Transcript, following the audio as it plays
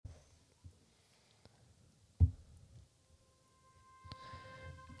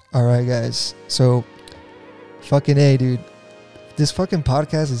All right, guys. So, fucking A, dude. This fucking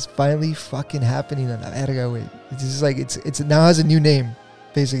podcast is finally fucking happening on la verga, güey. It's just like, it now has a new name.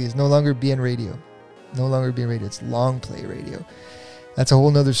 Basically, it's no longer BN Radio. No longer BN Radio. It's Long Play Radio. That's a whole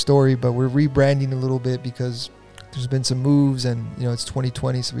nother story, but we're rebranding a little bit because there's been some moves and, you know, it's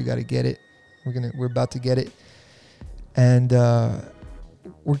 2020, so we got to get it. We're about to get it. And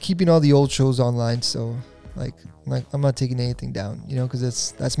we're keeping all the old shows online, so like I'm not taking anything down, you know,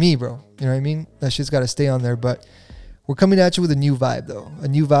 because that's me, bro. You know what I mean? That shit's got to stay on there. But we're coming at you with a new vibe, though. A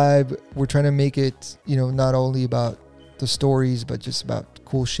new vibe. We're trying to make it, you know, not only about the stories, but just about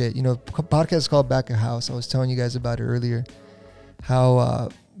cool shit. You know, podcast is called Back of House. I was telling you guys about it earlier. How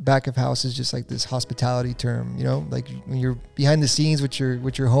back of house is just like this hospitality term, you know, like when you're behind the scenes with your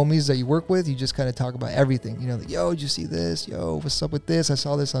homies that you work with, you just kind of talk about everything, you know, like, yo, did you see this? Yo, what's up with this? I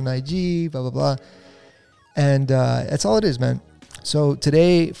saw this on IG, blah, blah, blah. And that's all it is, man. So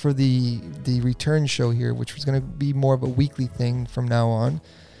today for the return show here, which was going to be more of a weekly thing from now on,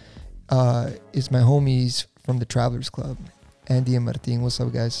 is my homies from the Travelers Club, Andy and Martin. What's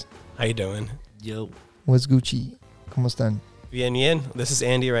up, guys? How you doing? Yo. What's Gucci? ¿Cómo están? Bien, bien. This is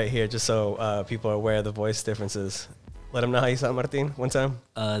Andy right here, just so people are aware of the voice differences. Let them know how you sound, Martin, one time.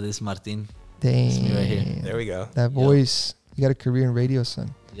 This is Martin. Dang. It's me right here. There we go. That voice. You got a career in radio,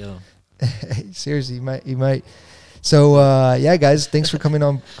 son. Yo. Seriously, you might. So, yeah, guys, thanks for coming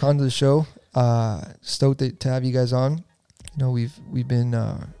on to the show. Stoked to have you guys on. You know, we've been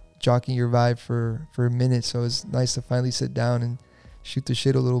jockeying your vibe for a minute, so it's nice to finally sit down and shoot the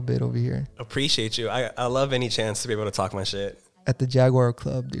shit a little bit over here. Appreciate you. I love any chance to be able to talk my shit. At the Jaguar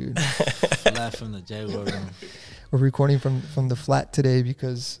Club, dude. Live from the Jaguar room. We're recording from the flat today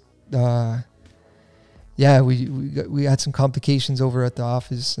because, yeah, we had some complications over at the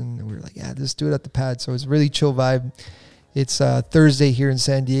office, and we were like, yeah, let's do it at the pad. So it's really chill vibe. It's Thursday here in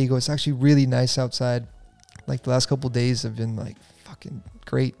San Diego. It's actually really nice outside. Like the last couple of days have been like fucking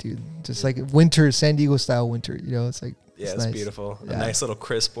great, dude. Just like winter, San Diego style winter. You know, it's like. Yeah, it's nice. Beautiful. Yeah. A nice little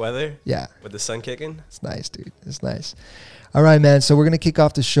crisp weather. Yeah. With the sun kicking. It's nice, dude. It's nice. All right, man. So we're going to kick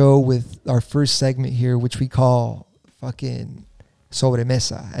off the show with our first segment here, which we call fucking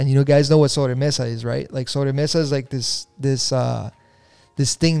sobremesa. And you guys know what sobremesa is, right? Like sobremesa is like this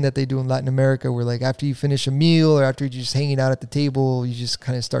thing that they do in Latin America where like after you finish a meal or after you're just hanging out at the table, you just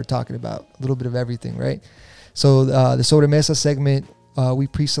kind of start talking about a little bit of everything, right? So the sobremesa segment, we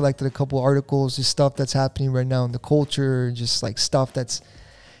pre-selected a couple articles, just stuff that's happening right now in the culture, just like stuff that's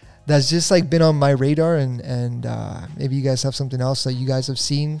just like been on my radar, and maybe you guys have something else that you guys have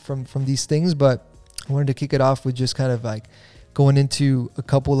seen from these things. But I wanted to kick it off with just kind of like going into a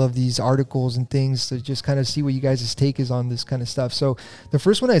couple of these articles and things to just kind of see what you guys' take is on this kind of stuff. So the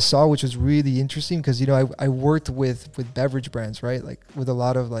first one I saw, which was really interesting, because I worked with beverage brands, right? Like with a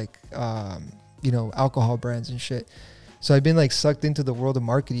lot of like alcohol brands and shit. So I've been like sucked into the world of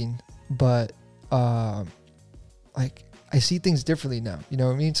marketing, but like I see things differently now. You know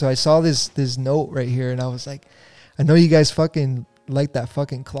what I mean? So I saw this note right here, and I was like, I know you guys fucking like that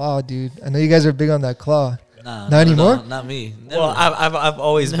fucking claw, dude. I know you guys are big on that claw. Nah, not anymore. No, not me. Never. Well, I've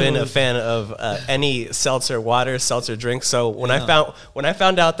always been a fan of any seltzer drink. So when I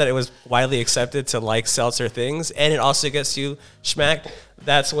found out that it was widely accepted to like seltzer things, and it also gets you schmacked,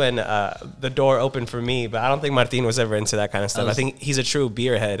 that's when the door opened for me. But I don't think Martin was ever into that kind of stuff. I think he's a true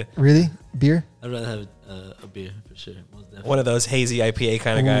beer head. Really? Beer? I'd rather have a beer for sure. One of those hazy IPA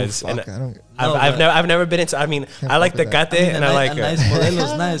kind of guys. Fuck, and I've never been into. I mean, I like the Gate, and I like nice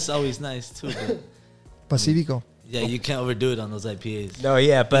Modelo's nice, always nice too. But Pacifico. Yeah, you can't overdo it on those IPAs. No,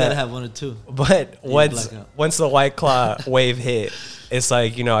 yeah, but you gotta have one or two. But once the White Claw wave hit, it's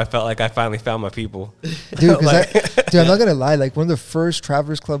like, I felt like I finally found my people. Dude, I'm not gonna lie. Like one of the first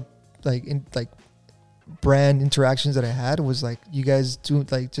Travelers Club brand interactions that I had was like you guys doing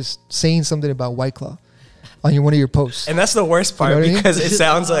like just saying something about White Claw on one of your posts. And that's the worst part, because it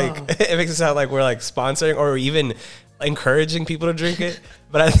sounds Oh. like it makes it sound like we're like sponsoring or even encouraging people to drink it.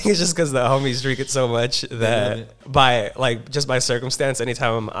 But I think it's just because the homies drink it so much that by circumstance,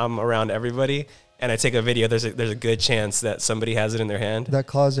 anytime I'm around everybody and I take a video, there's a good chance that somebody has it in their hand. That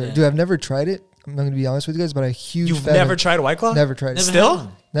claw's there. Yeah. Dude, I've never tried it. I'm not gonna be honest with you guys, but I'm a huge You've fan never of, tried White Claw? Never tried it. Never Still? had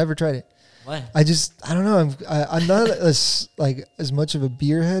one. Never tried it. Why? I don't know. I'm not as much of a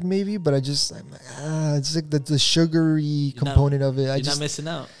beer head maybe, but it's like the sugary component of it. You're not missing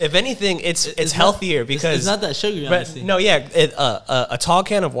out. If anything, it's healthier because it's not that sugary. Honestly. No, yeah, a tall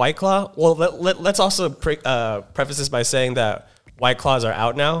can of White Claw. Well, let's also preface this by saying that White Claws are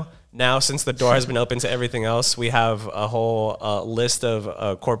out now. Now, since the door has been open to everything else, we have a whole list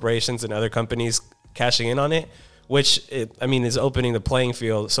of corporations and other companies cashing in on it, which is opening the playing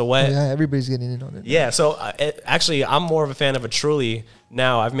field. So what? Yeah, everybody's getting in on it. Yeah, so actually, I'm more of a fan of a Truly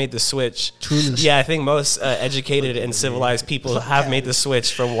now. I've made the switch. Truly. Yeah, I think most educated and civilized people have made the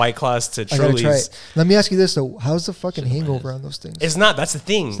switch from White Claws to I gotta try Trulies. it. Let me ask you this though: how's the fucking hangover on those things? It's not. That's the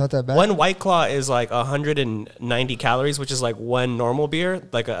thing. It's not that bad? One White Claw is like 190 calories, which is like one normal beer,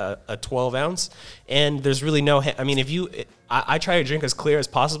 like a 12 ounce. And there's really no. I try to drink as clear as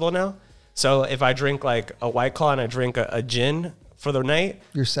possible now. So if I drink like a White Claw and I drink a gin for the night,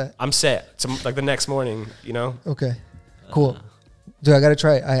 You're set. I'm set. To like the next morning, you know. Okay, cool. Dude, I gotta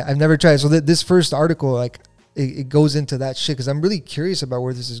try it. I've never tried it. So this first article, like, it goes into that shit because I'm really curious about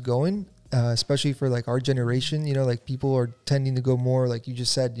where this is going, especially for like our generation. You know, like people are tending to go more, like you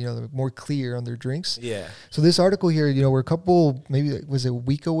just said, you know, more clear on their drinks. Yeah. So this article here, you know, we're a couple, maybe was it a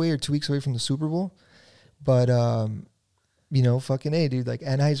week away or 2 weeks away from the Super Bowl, but you know, fucking A, dude, like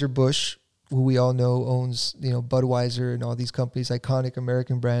Anheuser-Busch, who we all know owns, you know, Budweiser and all these companies, iconic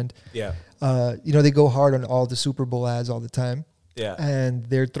American brand. Yeah. You know, they go hard on all the Super Bowl ads all the time. Yeah. And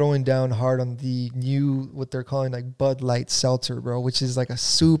they're throwing down hard on the new, what they're calling like Bud Light Seltzer, bro, which is like a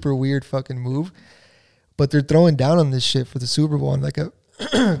super weird fucking move. But they're throwing down on this shit for the Super Bowl and like a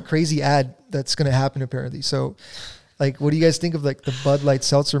crazy ad that's going to happen apparently. So, like, what do you guys think of like the Bud Light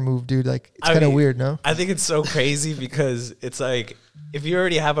Seltzer move, dude? Like, it's kind of weird, no? I think it's so crazy because it's like, if you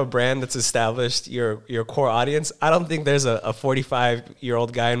already have a brand that's established your core audience, I don't think there's a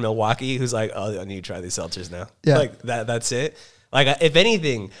 45-year-old guy in Milwaukee who's like, oh, I need to try these seltzers now. Yeah. Like that's it. Like, if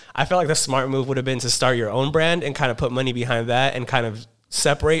anything, I felt like the smart move would have been to start your own brand and kind of put money behind that and kind of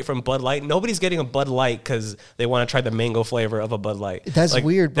separate from Bud Light. Nobody's getting a Bud Light because they want to try the mango flavor of a Bud Light. That's like,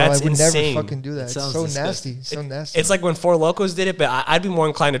 weird, bro. That's I would insane. never fucking do that. It's so nasty. So nasty. It's like when Four Locos did it, but I'd be more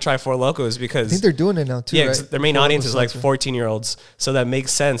inclined to try Four Locos because I think they're doing it now too, right? Their main Four audience Loko is like seltzer. 14-year-olds, so that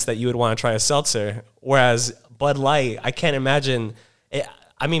makes sense that you would want to try a seltzer. Whereas Bud Light, I can't imagine.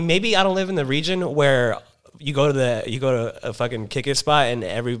 I mean, maybe I don't live in the region where you go to a fucking kick it spot and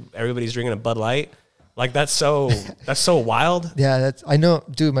everybody's drinking a Bud Light. Like that's so wild. Yeah, I know,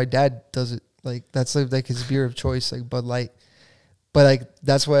 dude. My dad does it. Like that's like his beer of choice, like Bud Light. But like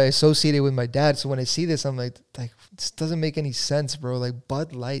that's why I associate it with my dad. So when I see this, I'm like this doesn't make any sense, bro. Like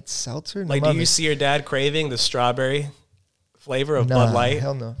Bud Light seltzer. Like, do you see your dad craving the strawberry flavor of Bud Light?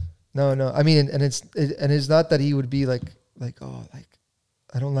 Hell no, no. I mean, and it's not that he would be like oh, like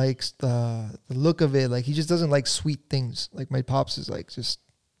I don't like the look of it. Like he just doesn't like sweet things. Like my pops is like just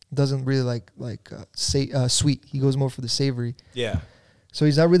doesn't really like sweet. He goes more for the savory. Yeah. So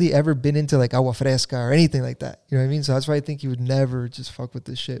he's not really ever been into like agua fresca or anything like that. You know what I mean? So that's why I think he would never just fuck with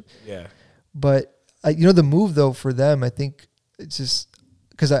this shit. Yeah. But you know, the move though for them, I think it's just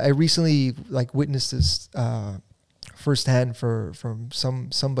because I recently like witnessed this firsthand from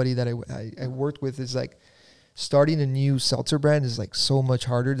somebody that I worked with. Is like starting a new seltzer brand is like so much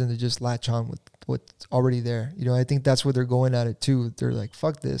harder than to just latch on with what's already there. You know, I think that's where they're going at it too. They're like,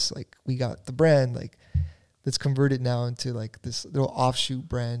 fuck this. Like we got the brand, like let's convert it now into like this little offshoot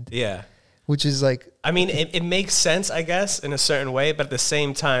brand. Yeah. Which is like, I mean, it makes sense, I guess, in a certain way, but at the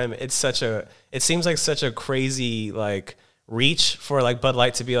same time, it seems like such a crazy like reach for like Bud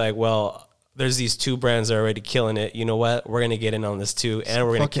Light to be like, well, there's these two brands that are already killing it. You know what? We're gonna get in on this too, and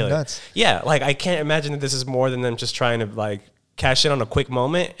we're gonna kill nuts. it. Yeah, like I can't imagine that this is more than them just trying to like cash in on a quick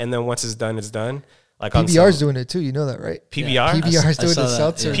moment, and then once it's done, it's done. Like PBR's doing it too. You know that, right? PBR? Yeah. PBR's doing the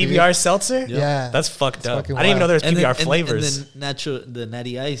seltzer. Yeah. PBR seltzer? Yeah. That's fucked up. I didn't wild. even know there was PBR flavors. And then the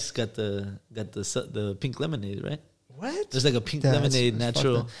Natty Ice got the pink lemonade, right? What? There's like a pink lemonade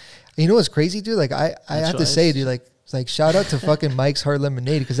natural. You know what's crazy, dude? Like I have to say, dude, like shout out to fucking Mike's Hard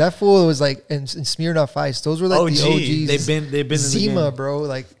Lemonade, because that fool was like and Smirnoff Ice. Those were like the OGs. They've been Zima, in the bro.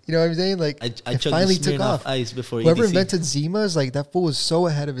 Like, you know what I'm saying? Like I it finally took off. Ice before whoever EDC. invented Zima is like, that fool was so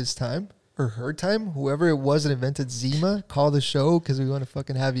ahead of his time. Or her time, whoever it was that invented Zima, call the show because we want to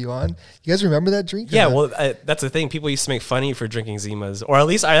fucking have you on. You guys remember that drink? Yeah, well, that's the thing. People used to make fun of you for drinking Zimas, or at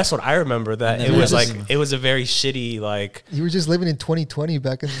least that's what I remember. That it was like Zima. It was a very shitty like. You were just living in 2020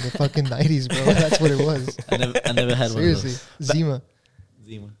 back in the fucking 90s, bro. That's what it was. I never had seriously, one of those.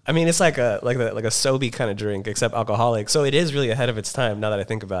 Zima. I mean, it's like a Sobe kind of drink, except alcoholic. So it is really ahead of its time. Now that I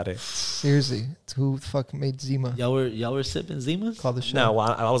think about it. Seriously, who the fuck made Zima? Y'all were sipping Zimas? Call the show. No,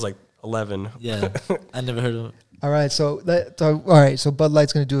 well, I was like 11. Yeah, I never heard of it. All right, so Bud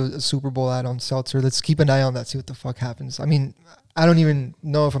Light's gonna do a Super Bowl ad on seltzer. Let's keep an eye on that. See what the fuck happens. I mean, I don't even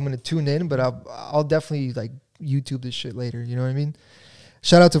know if I'm gonna tune in, but I'll definitely like YouTube this shit later. You know what I mean?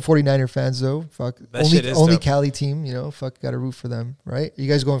 Shout out to 49er fans though. Fuck. That shit is only dope. Cali team, you know. Fuck, got to root for them, right? Are you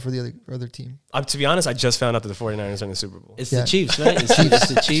guys going for the other team? To be honest, I just found out that the 49ers are in the Super Bowl. It's Yeah. the Chiefs, right? It's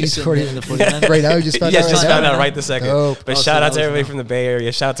the Chiefs and the 49ers. Right now, you just found Yeah, out. just right found now? out right the second. Dope. But Oh, shout so out to that was everybody now. from the Bay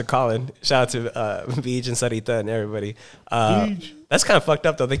Area. Shout out to Colin. Shout out to Beej and Sarita and everybody. That's kind of fucked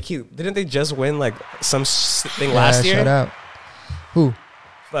up though. Didn't they just win like some thing last year? Shout out. Who?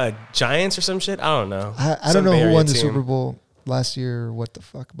 Giants or some shit. I don't know. I Some don't know Bay who Area won the team. Super Bowl last year or what the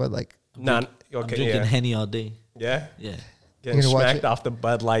fuck, but like, Nah, I'm okay, drinking yeah, Henny all day. yeah. Yeah. Getting gonna watch smacked it? off the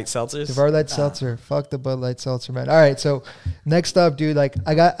Bud Light seltzers. the Bud Light Seltzer. Fuck the Bud Light Seltzer, man. All right, so next up, dude, like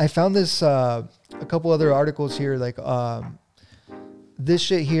I found this a couple other articles here, like this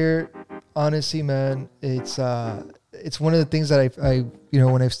shit here. Honestly, man, it's one of the things that I you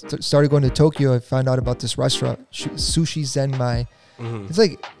know, when I started going to Tokyo, I found out about this restaurant, Sushi Zenmai. Mhm. It's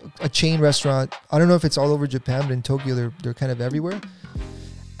like a chain restaurant. I don't know if it's all over Japan, but in Tokyo they're kind of everywhere.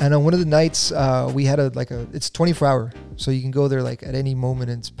 And on one of the nights, we had it's 24 hour, so you can go there like at any moment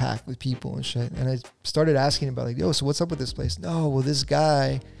and it's packed with people and shit. And I started asking about like, yo, so what's up with this place? No, well, this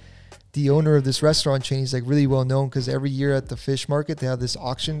guy, the owner of this restaurant chain, he's like really well known because every year at the fish market they have this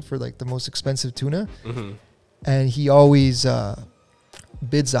auction for like the most expensive tuna, Mhm. and he always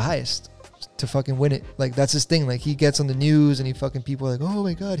bids the highest to fucking win it. Like that's his thing. Like he gets on the news and people are like, oh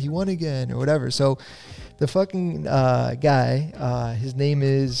my god, he won again or whatever. So the fucking guy, his name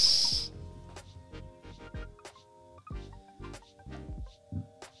is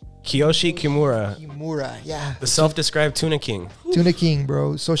Kiyoshi Kimura, Kimura. Yeah, the self-described tuna king. Tuna King,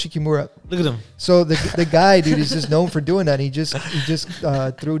 bro. Soshi Kimura. Look at him. So the guy, dude, is just known for doing that. He just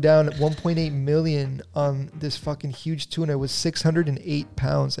threw down 1.8 million on this fucking huge tuna. It was 608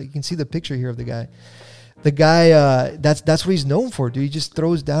 pounds. Like you can see the picture here of the guy. The guy, that's what he's known for, dude. He just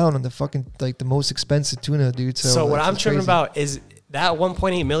throws down on the fucking like the most expensive tuna, dude. So what that's I'm just tripping crazy. about is that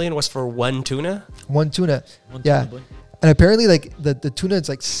 1.8 million was for one tuna. One tuna. One Yeah. tuna boy. And apparently, like the tuna is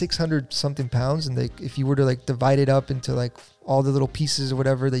like 600 something pounds, and if you were to like divide it up into like all the little pieces or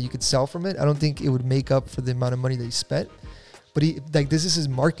whatever that you could sell from it, I don't think it would make up for the amount of money that he spent. But this is his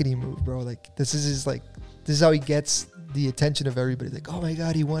marketing move, bro. Like this is how he gets the attention of everybody. Like, oh my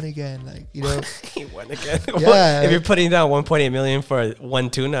god, he won again. Like, you know, He won again. Yeah. If you're putting down 1.8 million for one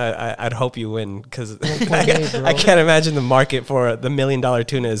tuna, I'd hope you win because 1.8, bro. I can't imagine the market for the $1 million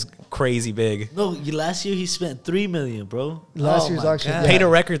tuna is crazy big. No, last year he spent $3 million, bro. Last Oh year's my auction, God. yeah. Paid a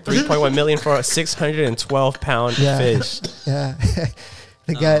record 3.1 million for a 612 pound Yeah. fish. yeah.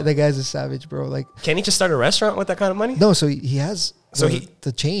 the guy's a savage, bro. Like, Can he just start a restaurant with that kind of money? no, so he has So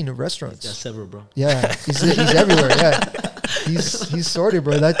the chain of He's got restaurants. several, bro. Yeah, he's everywhere. Yeah, he's sorted,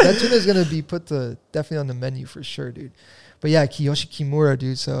 bro. That tuna is gonna be put definitely on the menu for sure, dude. But yeah, Kiyoshi Kimura,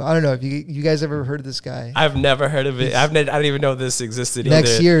 dude. So I don't know if you guys ever heard of this guy. I've never heard of it. I didn't even know this existed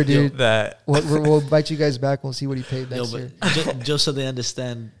Next either. year, dude. That We'll invite you guys back. We'll see what he paid Yo, next but year. just so they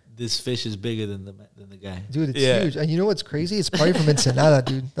understand, this fish is bigger than the guy. Dude, it's Yeah. huge. And you know what's crazy? It's probably from Ensenada,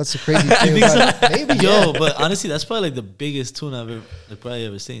 dude. That's the crazy thing about it. Maybe, Yo, yeah. but honestly, that's probably like the biggest tuna I've probably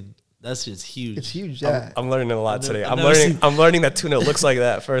ever seen. That's just huge. It's huge, yeah. I'm learning a lot I've never- today. I've I'm never learning. seen- I'm learning that tuna looks like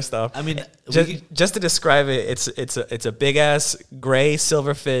that. First off, I mean, just to describe it, it's a big ass gray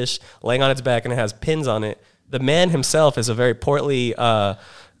silver fish laying on its back and it has pins on it. The man himself is a very portly.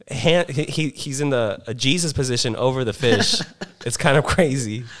 He's in a Jesus position over the fish. It's kind of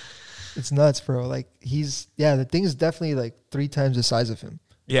crazy. It's nuts, bro. Like, the thing is definitely like 3 times the size of him.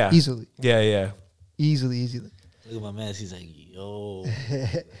 Yeah. Easily. Yeah. Easily. look at my man. He's like, yo.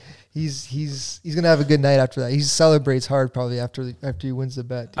 He's gonna have a good night after that. He celebrates hard probably after he wins the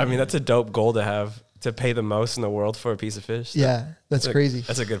bet. I mean, that's a dope goal to have, to pay the most in the world for a piece of fish. Yeah, that's crazy.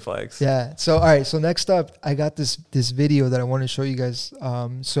 That's a good flex. Yeah. So all right. So next up, I got this video that I want to show you guys.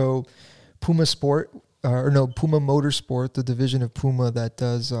 So Puma Motorsport, the division of Puma that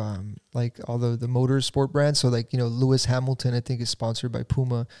does like all the motorsport brands. So like, you know, Lewis Hamilton, I think, is sponsored by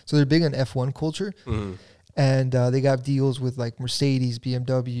Puma. So they're big on F1 culture. Mm-hmm. And they got deals with like Mercedes,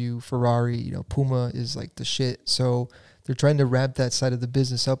 BMW, Ferrari. You know, Puma is like the shit. So they're trying to ramp that side of the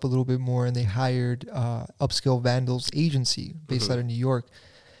business up a little bit more. And they hired Upscale Vandals agency based out of New York.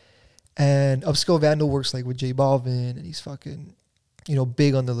 And Upscale Vandal works like with J Balvin, and he's fucking, you know,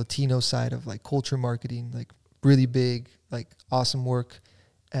 big on the Latino side of like culture marketing, like really big, like awesome work.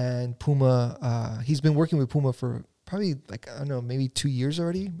 And Puma, he's been working with Puma for probably like, I don't know, maybe 2 years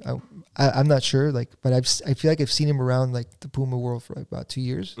already. I'm not sure, like, but I feel like I've seen him around like the Puma world for like about 2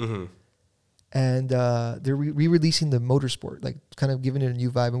 years. Mm-hmm. And they're re-releasing the motorsport, like kind of giving it a new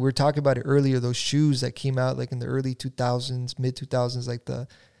vibe. And we were talking about it earlier, those shoes that came out like in the early 2000s, mid 2000s, like the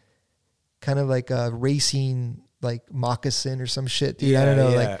kind of like racing like moccasin or some shit, dude. I don't know,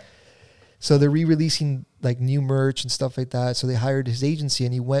 like. So they're re-releasing like new merch and stuff like that. So they hired his agency,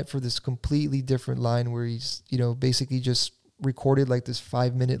 and he went for this completely different line where he's, you know, basically just recorded like this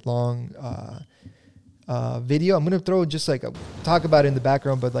 5-minute long video. I'm gonna throw just like talk about it in the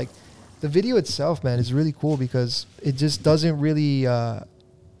background, but like the video itself, man, is really cool because it just doesn't really.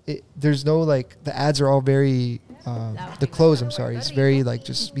 There's no like the ads are all very the clothes. I'm sorry, it's very like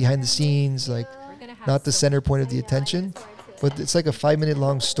just behind the scenes, like not the center point of the attention. But it's like a 5-minute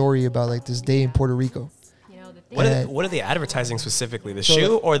long story about like this day in Puerto Rico. What are they advertising specifically? The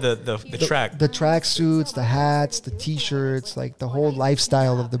shoe or the track? The track suits, the hats, the T-shirts, like the whole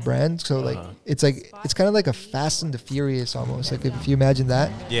lifestyle of the brand. So like it's kind of like a Fast and the Furious almost. Like if you imagine that.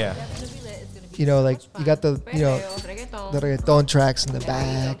 Yeah. You know, like you got the reggaeton tracks in the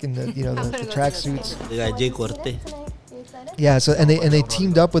back and the the track suits. The guy Jay Corte. Yeah. So and they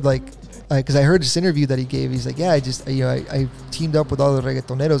teamed up with like. Because I heard this interview that he gave, he's like, yeah, I teamed up with all the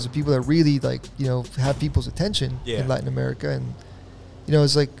reggaetoneros, the people that really like, you know, have people's attention in Latin America, and you know,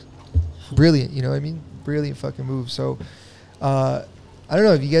 it's like brilliant. You know what I mean? Brilliant fucking move. So, I don't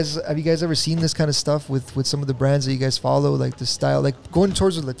know. Have you guys ever seen this kind of stuff with some of the brands that you guys follow, like the style, like going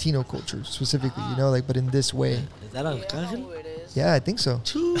towards the Latino culture specifically, you know, like but in this way? Is that Arcángel? Yeah, I think so.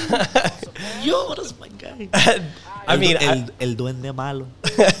 Yo, that's my guy. I mean, el duende malo.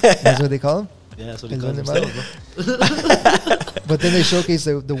 That's what they call him? Yeah, that's what El he calls duende himself, bro. But then they showcase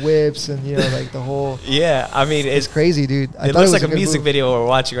the whips and, you know, like the whole... Yeah, I mean... It's crazy, dude. It looks like a music video we're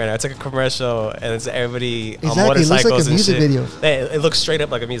watching right now. It's like a commercial, and it's everybody on motorcycles it looks like a and music shit. video. It looks straight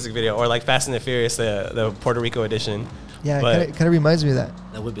up like a music video, or like Fast and the Furious, the Puerto Rico edition. Yeah, it kind of reminds me of that.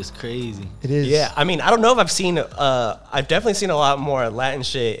 That whip is crazy. It is. Yeah, I mean, I don't know if I've seen... I've definitely seen a lot more Latin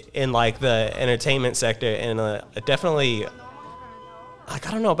shit in, like, the entertainment sector, and definitely... Like,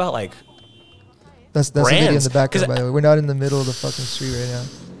 I don't know about, like... That's the video in the background, by the way. We're not in the middle of the fucking street right now.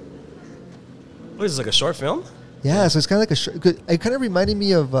 What is this, like a short film? Yeah, so it's kind of like it kind of reminded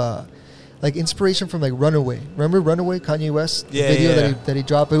me of like inspiration from like Runaway. Remember Runaway, Kanye West? The video that he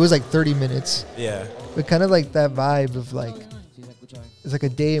dropped. It was like 30 minutes. Yeah. But kind of like that vibe of like, it's like a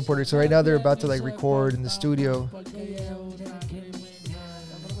day in Puerto Rico. So right now they're about to like record in the studio.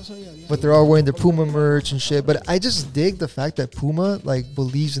 But they're all wearing their Puma merch and shit. But I just dig the fact that Puma like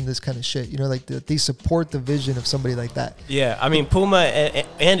believes in this kind of shit. You know, like they support the vision of somebody like that. Yeah, I mean, Puma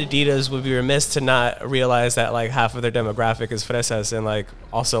and Adidas would be remiss to not realize that like half of their demographic is fresas, and like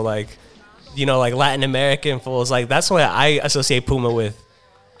also like, you know, like Latin American fools. Like that's what I associate Puma with.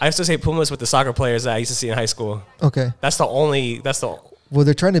 I associate Pumas with the soccer players that I used to see in high school. Okay. Well,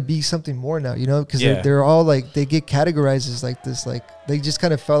 they're trying to be something more now, you know, because they're all like, they get categorized as like this, like they just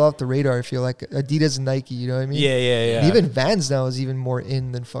kind of fell off the radar. I feel like Adidas and Nike, you know what I mean? Yeah. And even Vans now is even more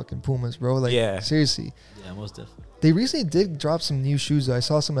in than fucking Pumas, bro. Like, seriously. Yeah, most definitely. They recently did drop some new shoes, though. I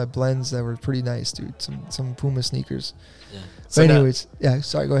saw some at Blends that were pretty nice, dude. Some Puma sneakers. Yeah. So but anyways,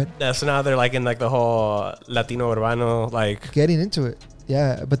 sorry, go ahead. Yeah, so now they're like in like the whole Latino Urbano, like getting into it.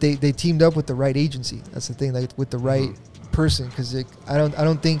 Yeah, but they teamed up with the right agency. That's the thing, like with the right person, because I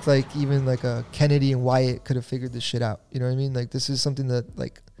don't think like even like a Kennedy and Wyatt could have figured this shit out. You know what I mean? Like this is something that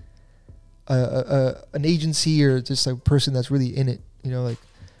like an agency or just a person that's really in it. You know, like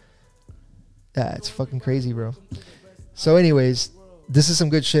it's fucking crazy, bro. So, anyways, this is some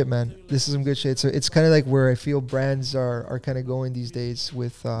good shit, man. This is some good shit. So it's kind of like where I feel brands are kind of going these days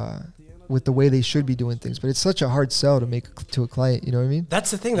with the way they should be doing things, but it's such a hard sell to make to a client. You know what I mean?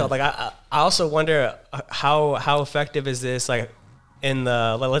 That's the thing, though. Like, I also wonder how effective is this, like, in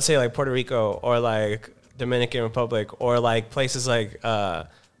the let's say like Puerto Rico or like Dominican Republic or like places like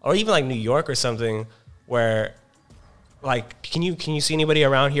or even like New York or something, where like can you see anybody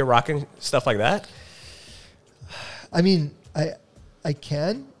around here rocking stuff like that? I mean, I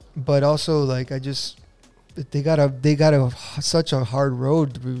can, but also like they got such a hard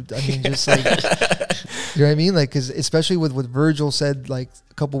road, dude. I mean, just like, you know what I mean? Like, because especially with what Virgil said like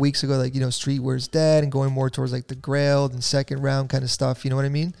a couple weeks ago, like, you know, streetwear's dead and going more towards like the grailed and second round kind of stuff. You know what I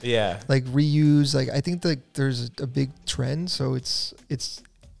mean? Yeah. Like reuse. Like, I think like there's a big trend. So it's.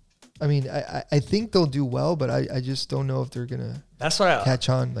 I mean, I think they'll do well, but I just don't know if they're gonna. That's what catch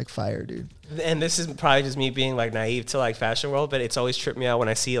on like fire, dude. And this is probably just me being like naive to like fashion world, but it's always tripped me out when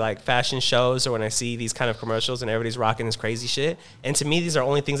I see like fashion shows or when I see these kind of commercials and everybody's rocking this crazy shit. And to me, these are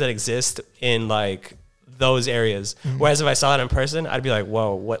only things that exist in like those areas. Whereas if I saw it in person, I'd be like,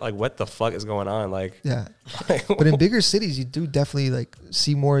 whoa, what the fuck is going on? Like, Yeah. But in bigger cities, you do definitely like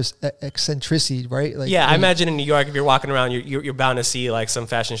see more eccentricity, right? Like, yeah, I imagine in New York, if you're walking around, you're bound to see like some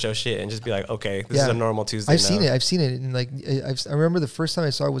fashion show shit and just be like, okay, this is a normal Tuesday. I've seen it. And like, I remember the first time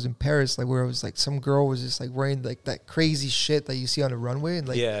I saw it was in Paris, like where it was like some girl was just like wearing like that crazy shit that you see on a runway. And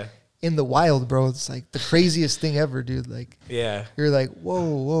like, in the wild, bro, it's like the craziest thing ever, dude. Like, you're like,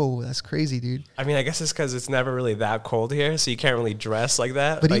 whoa, that's crazy, dude. I mean, I guess it's because it's never really that cold here, so you can't really dress like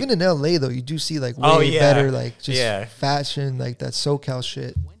that. But like, even in LA, though, you do see like way better, like just fashion, like that SoCal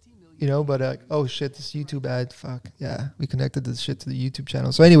shit, you know. But oh shit, this YouTube ad, fuck yeah, we connected this shit to the YouTube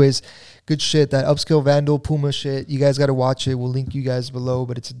channel. So, anyways, good shit. That Upscale Vandal Puma shit, you guys got to watch it. We'll link you guys below.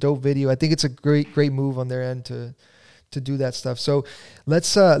 But it's a dope video. I think it's a great move on their end to do that stuff. So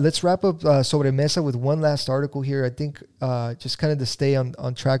let's wrap up Sobremesa with one last article here. I think just kind of to stay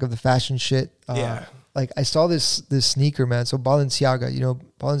on track of the fashion shit. Like I saw this sneaker, man. So Balenciaga, you know,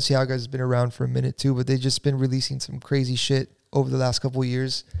 Balenciaga has been around for a minute too, but they've just been releasing some crazy shit over the last couple of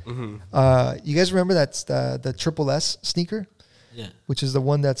years. You guys remember that's the Triple S sneaker? Yeah. Which is the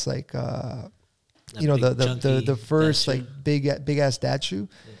one that's like you know, the first like big ass dad shoe.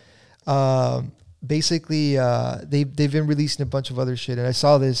 Yeah. Basically, they've been releasing a bunch of other shit, and I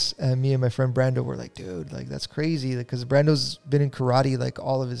saw this, and me and my friend Brando were like, dude, like that's crazy, because Brando's been in karate like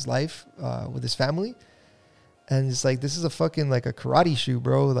all of his life with his family, and it's like, this is a fucking like a karate shoe,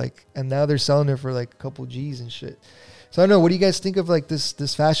 bro, like, and now they're selling it for like a couple G's and shit. So I don't know, what do you guys think of like this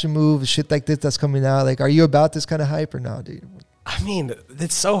fashion move, shit like this that's coming out? Like, are you about this kind of hype or not, dude? I mean,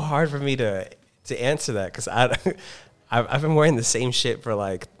 it's so hard for me to answer that, because I've been wearing the same shit for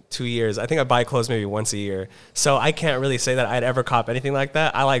like 2 years. I think I buy clothes maybe once a year. So I can't really say that I'd ever cop anything like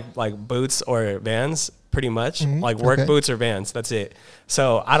that. I like boots or Vans pretty much. Like work boots or Vans. That's it.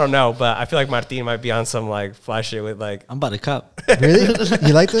 So I don't know, but I feel like Martin might be on some like flash shit with like. I'm about to cop. Really?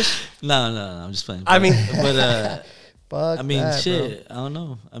 You like this? No, I'm just playing. I mean, but fuck I mean, that, shit. bro. I don't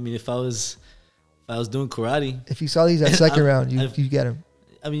know. I mean, if I was doing karate, if you saw these at second round, you get them.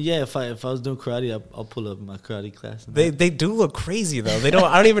 I mean, yeah. If I was doing karate, I'll pull up my karate class. They do look crazy though. They don't.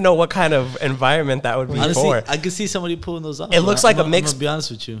 I don't even know what kind of environment that would be. Honestly, for. I could see somebody pulling those off. It looks like a mix. I'm gonna be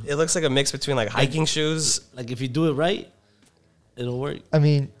honest with you. It looks like a mix between like hiking shoes. Like if you do it right, it'll work. I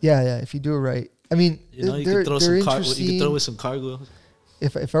mean, yeah. If you do it right, I mean, you know, you can throw some. You can throw with some cargo.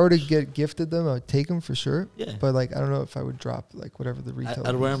 If I were to get gifted them, I would take them for sure. Yeah. But like, I don't know if I would drop like whatever the retail.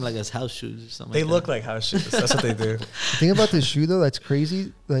 I'd wear them like as house shoes or something. They look like house shoes. That's what they do. The thing about this shoe though, that's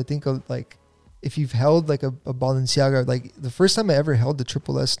crazy. That I think of, like, if you've held like a Balenciaga, like the first time I ever held the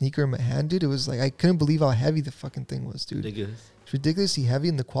Triple S sneaker in my hand, dude, it was like I couldn't believe how heavy the fucking thing was, dude. Ridiculous. It's ridiculously heavy,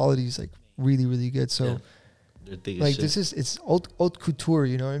 and the quality is like really, really good. So. Yeah. Like this is it's haute couture,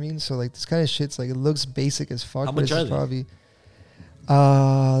 you know what I mean? So like this kind of shit's like, it looks basic as fuck. How much are they? Probably.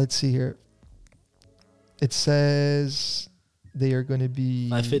 Let's see here. It says they are going to be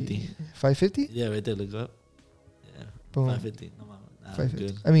 $550. $550? Yeah, right there. Look up. Yeah, boom. $550. No, $550.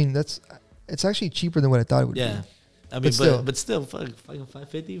 good. I mean, it's actually cheaper than what I thought it would be. Yeah, I mean, but still, fucking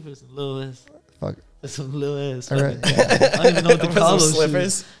 $550 for some little ass. Fuck. Some little ass. All right. I don't even know what to call those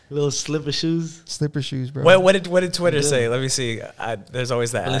slippers. Shoes. Little slipper shoes. Slipper shoes, bro. What did Twitter say? Let me see. There's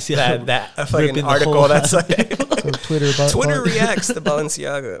always that fucking Ripping article that's like So Twitter reacts to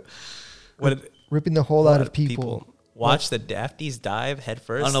Balenciaga. Ripping the whole out of people. Watch the Dafties dive head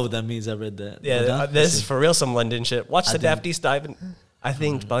first. I don't know what that means. I read that. Yeah, this is for real. Some London shit. Watch the Dafties dive. I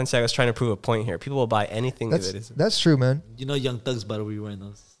think Balenciaga's trying to prove a point here. People will buy anything that is. That's true, man. You know, Young Thug's about to be wearing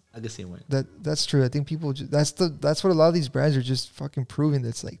those. I can see him wearing. That's true. I think people that's what a lot of these brands are just fucking proving.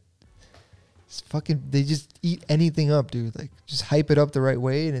 That's like, it's fucking, they just eat anything up, dude. Like, just hype it up the right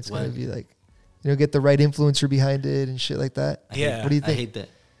way, and it's gonna be like, you know, get the right influencer behind it and shit like that. Yeah. What do you think? I hate that,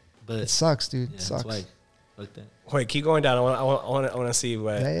 but it sucks, dude. Yeah, it sucks. Fuck that. Wait, keep going down. I want to see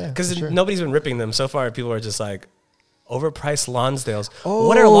what. Yeah, because sure. nobody's been ripping them so far. People are just like overpriced Lonsdales.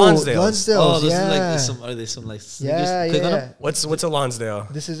 What are Lonsdales? Lonsdales, those yeah. are they some like sneakers? Yeah, Click on yeah. them? What's a Lonsdale?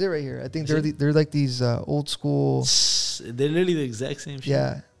 This is it right here. I think they're like these old school. They're literally the exact same shit.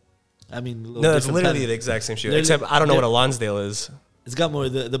 Yeah. I mean, no, it's literally the exact same shoe. Except I don't know what a Lonsdale is. It's got more.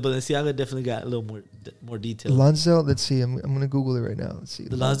 The Balenciaga definitely got a little more detail. Lonsdale. Let's see. I'm gonna Google it right now. Let's see.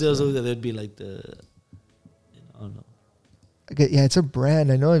 The Lonsdales over there, they'd be like the. I don't know. Okay, yeah, it's a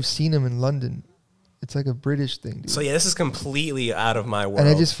brand. I know I've seen them in London. It's like a British thing, dude. So yeah, this is completely out of my world. And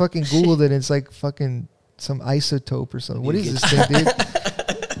I just fucking Googled it, and it's like fucking some isotope or something. What is this thing,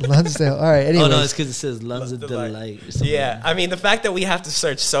 dude? Lonsdale. All right, anyway. Oh, no, it's because it says Lonsdale Delight or something. Yeah, I mean, the fact that we have to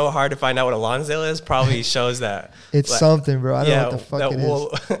search so hard to find out what a Lonsdale is probably shows that. It's like, something, bro. I don't know what the fuck it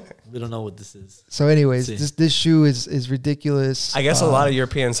is. We don't know what this is. So, anyways, See. this shoe is ridiculous. I guess a lot of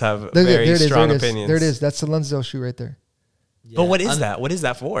Europeans have there very it is, strong there it is. opinions. There it is. That's the Lonsdale shoe right there. But Yeah. what is that? What is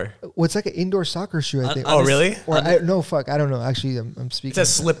that for? Well, it's like an indoor soccer shoe, I think. Oh, really? Or no, fuck, I don't know. Actually, I'm speaking. It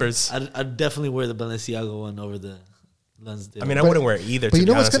says slippers. I'd definitely wear the Balenciaga one over the Lonsdale. I mean, I But- wouldn't wear either. But to you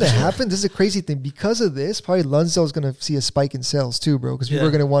be know what's honest gonna with you. happen? This is a crazy thing. Because of this, probably Lonsdale's gonna see a spike in sales too, bro. Because people Yeah.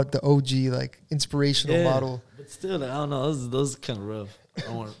 are gonna want the OG like inspirational model. But still, like, I don't know. Those kind of rough. I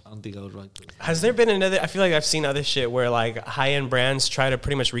don't think I would rock those. Has there been another? I feel like I've seen other shit where like high end brands try to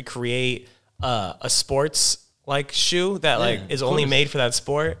pretty much recreate a sports like shoe that like Yeah, is of only course. made for that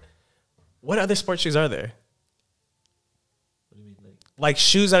sport. What other sports shoes are there? What do you mean, Like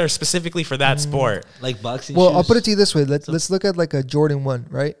shoes that are specifically for that sport. like boxing? Well, shoes? I'll put it to you this way. Let's look at like a Jordan 1,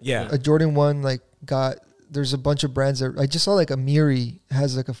 right? Yeah. A Jordan 1 like got there's a bunch of brands that I just saw like a Miri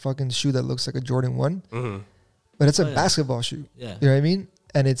has like a fucking shoe that looks like a Jordan 1, hmm but it's a Oh, yeah. basketball shoe. Yeah. You know what I mean?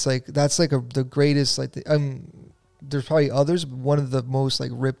 And it's like that's like the greatest like there's probably others, but one of the most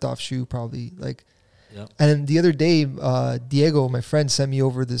like ripped off shoe probably like. Yep. And the other day, Diego, my friend, sent me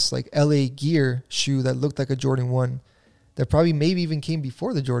over this like LA Gear shoe that looked like a Jordan 1 that probably maybe even came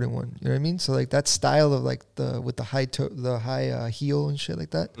before the Jordan 1. You know what I mean? So like that style of like with the high heel and shit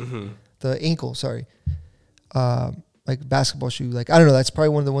like that. hmm The ankle, sorry. Like basketball shoe. Like I don't know, that's probably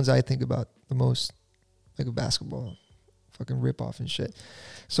one of the ones I think about the most. Like a basketball fucking rip off and shit.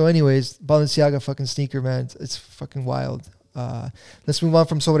 So anyways, Balenciaga fucking sneaker, man. It's fucking wild. Let's move on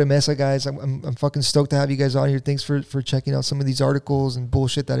from Sobremesa, guys. I'm fucking stoked to have you guys on here. Thanks for checking out some of these articles and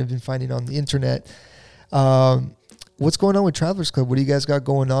bullshit that I've been finding on the internet. What's going on with Travelers Club? What do you guys got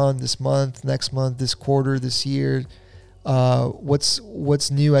going on this month, next month, this quarter, this year?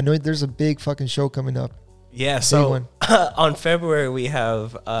 What's new? I know there's a big fucking show coming up. Yeah. Big So one. on February we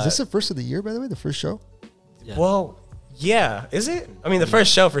have. Is this the first of the year, by the way? The first show? Yeah. Well, yeah. Is it? I mean, the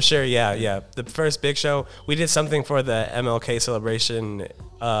first show for sure. Yeah, yeah. The first big show. We did something for the MLK celebration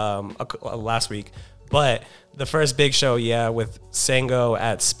last week, but the first big show, yeah, with Sango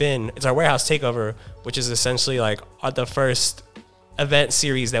at Spin. It's our warehouse takeover, which is essentially like the first event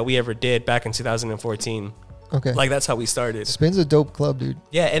series that we ever did back in 2014. Okay. Like that's how we started. Spin's a dope club, dude.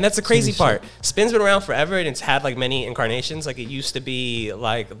 Yeah, and that's the crazy Holy part. Spin's been around forever, and it's had like many incarnations. Like it used to be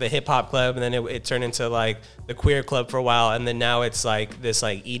like the hip hop club, and then it turned into like the queer club for a while, and then now it's like this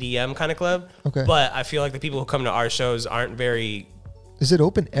like EDM kind of club. Okay. But I feel like the people who come to our shows aren't very. Is it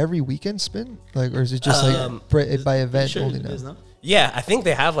open every weekend, Spin? Like, or is it just like by event Sure, only it now? is, no? Yeah, I think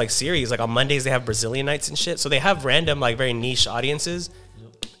they have like series. Like on Mondays they have Brazilian nights and shit. So they have random like very niche audiences,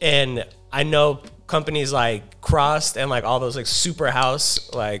 and I know companies like Crossed and like all those like super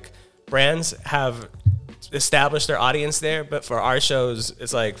house like brands have established their audience there. But for our shows,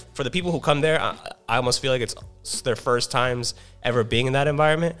 it's like for the people who come there, I almost feel like it's their first times ever being in that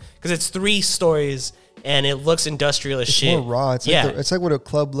environment because it's 3 stories and it looks industrial as It's shit. more raw. It's yeah. like it's like what a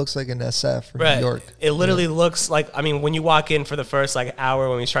club looks like in SF or Right. New York. It literally looks like, I mean, when you walk in for the first like hour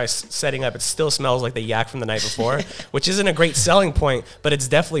when we try setting up, it still smells like the yak from the night before, which isn't a great selling point, but it's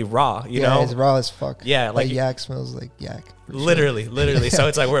definitely raw, you know? It's raw as fuck. Yeah, like like- yak smells like yak. for sure. Literally. So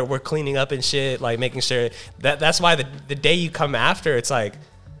it's like we're cleaning up and shit, like making sure that's why the day you come after, it's like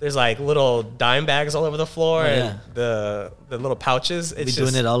there's like little dime bags all over the floor and the little pouches. We're It's doing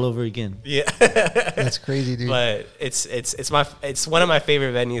just, it all over again. yeah. That's crazy, dude. But it's one of my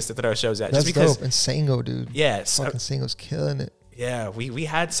favorite venues to throw shows at. That's just because dope. And Sango, dude. yeah, so- Fucking Sango's killing it. yeah, we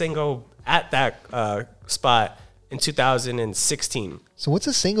had Sango at that spot in 2016. So what's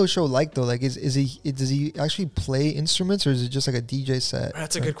a Sango show like though? Like does he actually play instruments or is it just like a DJ set?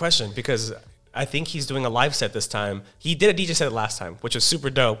 That's a good question because I think he's doing a live set this time. He did a DJ set last time, which was super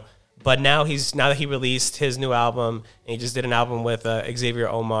dope. But now that he released his new album and he just did an album with Xavier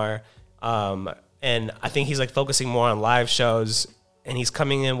Omar, and I think he's like focusing more on live shows. And he's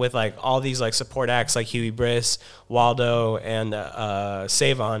coming in with like all these like support acts like Huey Briss, Waldo, and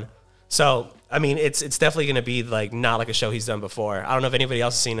Savon. So I mean, it's definitely gonna be like not like a show he's done before. I don't know if anybody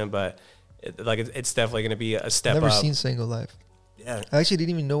else has seen him, but it's definitely gonna be a step Never up. seen Sango live. Yeah. I actually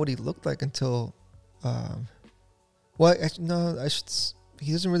didn't even know what he looked like until well, actually, no,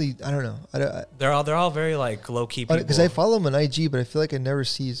 he doesn't really. I don't know. They're all very like low key people. Because I follow him on IG, but I feel like I never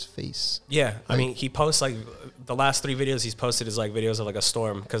see his face. Yeah, I mean, he posts like the last 3 videos he's posted is like videos of like a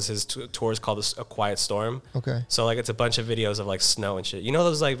storm because his tour is called A Quiet Storm. Okay. So like it's a bunch of videos of like snow and shit. You know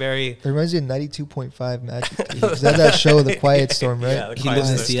those like very It reminds me of 92.5 Magic. Is that that show, The Quiet Storm, right? Yeah, The He Quiet lives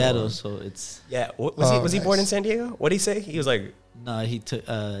in Storm. Seattle, so it's yeah. Was he born in nice. San Diego? What did he say? He was like, no. He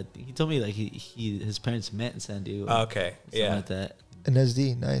told me like his parents met in San Diego. oh, okay, something yeah, like that. An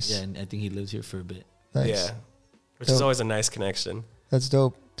SD, nice. Yeah, and I think he lives here for a bit. Nice. yeah, which Dope. is always a nice connection. That's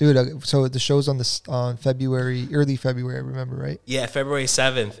dope. dude. So the show's on early February. I remember, right? Yeah, February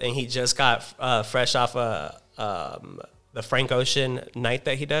 7th, and he just got fresh off the Frank Ocean night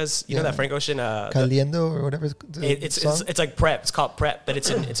that he does. You know that Frank Ocean Caliendo or whatever. It's like Prep. It's called Prep, but it's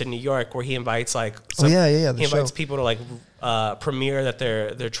in New York, where he invites like He invites show. people to like premiere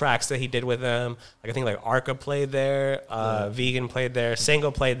their tracks that he did with them. Like I think like Arca played there, Vegan played there,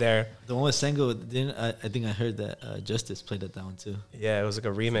 Sango played there. The one with Sango, didn't I think I heard that Justice played at that one too. Yeah, it was like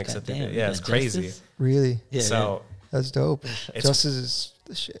a remix. God At the, damn, yeah, it's crazy. Justice? Really? Yeah, So That's dope. Justice is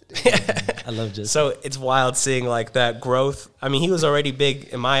the shit. I love Justice. so it's wild seeing like that growth. I mean, he was already big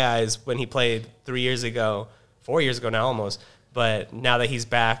in my eyes when he played 4 years ago now almost. But now that he's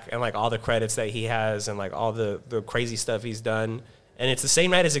back and like all the credits that he has and like all the crazy stuff he's done, and it's the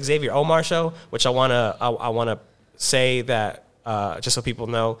same night as Xavier Omar show, which I wanna say that just so people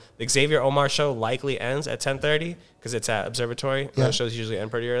know, the Xavier Omar show likely ends at 10:30 because it's at Observatory. Yeah. Those shows usually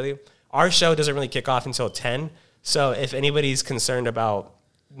end pretty early. Our show doesn't really kick off until 10. So if anybody's concerned about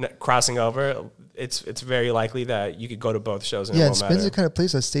crossing over, it's very likely that you could go to both shows and it And won't Spin's matter. the kind of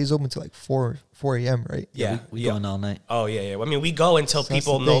place that stays open till like 4 a.m., right? Yeah, we going all night. Oh yeah. I mean, we go until So that's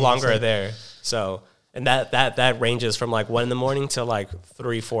people the no thing, longer it's are like- there. So and that ranges from like 1 a.m. to like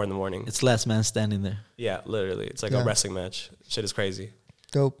 3, 4 a.m. It's last man standing there. Yeah, literally, it's like Yeah. a wrestling match. Shit is crazy.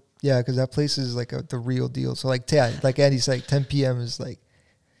 Dope. Yeah, because that place is like the real deal. So like, like Andy's like 10 p.m. is like,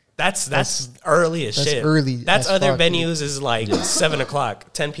 That's early as that's shit. early That's as other fuck, dude. venues is like 7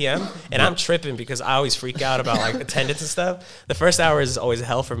 o'clock, 10 p.m. And I'm tripping because I always freak out about like attendance and stuff. The first hour is always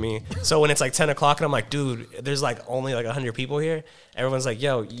hell for me. So when it's like 10 o'clock and I'm like, dude, there's like only like 100 people here. Everyone's like,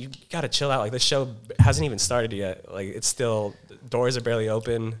 yo, you gotta chill out. Like this show hasn't even started yet. Like it's still, doors are barely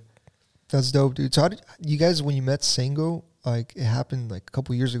open. that's dope, dude. So how did you guys, when you met Sango, like it happened like a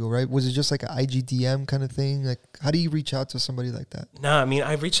couple years ago, right? Was it just like an IGDM kind of thing? Like how do you reach out to somebody like that? Nah, I mean,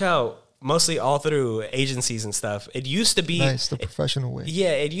 I reach out mostly all through agencies and stuff. It used to be Nice, the professional way.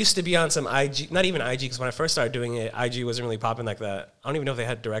 Yeah, it used to be on some IG, not even IG, because when I first started doing it, IG wasn't really popping like that. I don't even know if they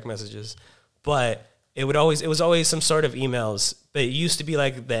had direct messages, but it was always some sort of emails. But it used to be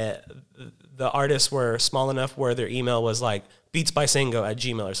like the artists were small enough where their email was like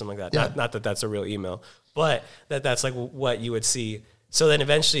beatsbysango@gmail or something like that. Yeah. Not that that's a real email, but that's like what you would see. So then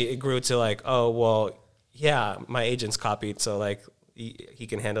eventually it grew to like, oh, well, yeah, my agent's copied, so like he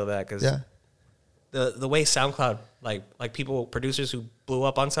can handle that because Yeah. the way SoundCloud, like people, producers who blew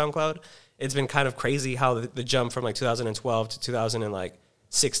up on SoundCloud, it's been kind of crazy how the jump from like 2012 to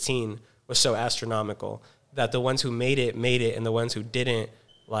 2016 was so astronomical that the ones who made it, and the ones who didn't,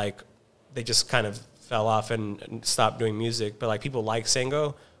 like, they just kind of fell off and stopped doing music. But like people like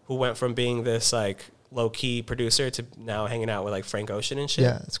Sango, who went from being this like low key producer to now hanging out with like Frank Ocean and shit.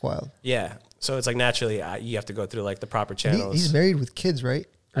 Yeah, it's wild. Yeah. So it's like naturally you have to go through like the proper And channels. he's married with kids, right?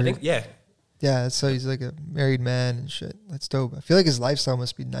 I think, yeah. Yeah, so he's like a married man and shit. That's dope. I feel like his lifestyle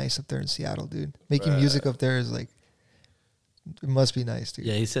must be nice up there in Seattle, dude. Making music up there is like, it must be nice, dude.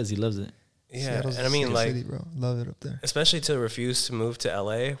 Yeah, he says he loves it. Yeah. Seattle's And I a mean, sick like, city, bro. Love it up there. especially to refuse to move to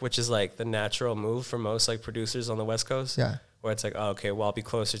LA, which is like the natural move for most like producers on the West Coast. Yeah, Where it's like, oh, okay, well, I'll be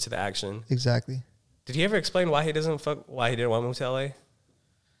closer to the action. exactly. Did he ever explain why he didn't want to move to LA?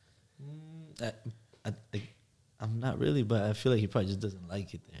 I'm not really, but I feel like he probably just doesn't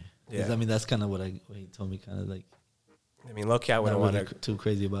like it there. 'Cause, Yeah. I mean, that's kind of what he told me, kind of like I mean, low-key, I not wouldn't really want to. too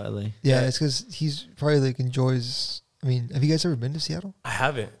crazy about LA. Yeah, Yeah. it's because he's probably like enjoys. I mean, have you guys ever been to Seattle? I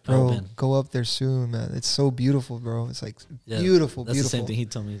haven't. Bro, man. go up there soon, man. It's so beautiful, bro. It's like Yeah, beautiful, That's beautiful. the same thing he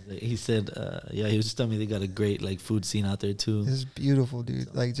told me. Like, he said, yeah, he was just telling me they got a great like food scene out there too. It's beautiful,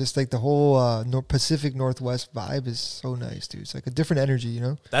 dude. Like just like the whole Pacific Northwest vibe is so nice, dude. It's like a different energy, you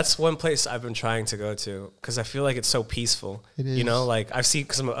know. That's one place I've been trying to go to because I feel like it's so peaceful. It You know, is. like I've seen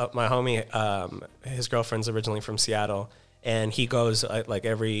because my homie, his girlfriend's originally from Seattle, and he goes like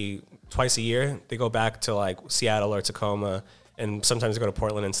twice a year. They go back to like Seattle or Tacoma, and sometimes they go to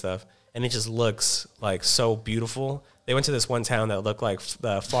Portland and stuff. And it just looks like so beautiful. They went to this one town that looked like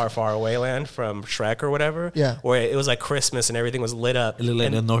the far, far away land from Shrek or whatever. Yeah. Where it was like Christmas and everything was lit up. It looked like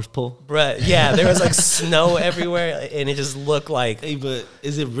and, the North Pole. bruh, yeah, there was like snow everywhere, and it just looked like, Hey, but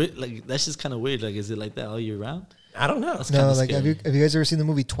is it like that's just kind of weird? Like, is it like that all year round? I don't know. That's No, kinda like have you guys ever seen the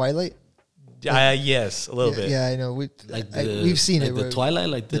movie Twilight? Yes, a little yeah, bit. Yeah, I know. Like We've seen like it. The where- Twilight,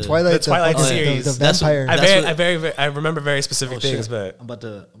 like the Twilight, The Twilight fucking- series. the That's what- vampire. I remember very specific Oh, things, shit. but I'm about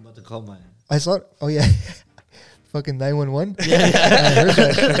to call my. I saw it. Oh yeah, fucking 911. Yeah, I heard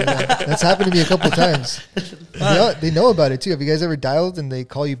that shit. Yeah. That's happened to me a couple times. They know about it too. Have you guys ever dialed and they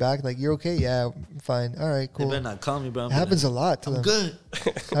call you back like, "You're okay? Yeah, I'm fine. All right, cool." They better not call me, bro. It happens a lot to them. Good.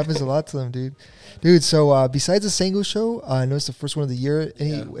 Happens a lot to them, dude. So besides the Sango show, I know it's the first one of the year.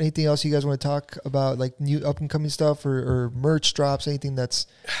 Anything else you guys want to talk about, like new up and coming stuff or merch drops? Anything that's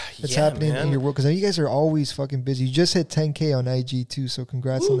happening in your world? Because you guys are always fucking busy. You just hit 10K on IG too, so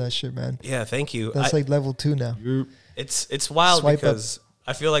congrats on that shit, man. Yeah, thank you. That's like level 2 now. It's wild Swipe because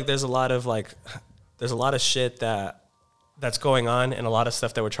I feel like there's a lot of shit that's going on and a lot of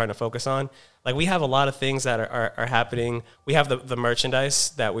stuff that we're trying to focus on. Like we have a lot of things that are happening. We have the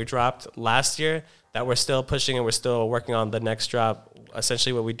merchandise that we dropped last year that we're still pushing and we're still working on the next drop.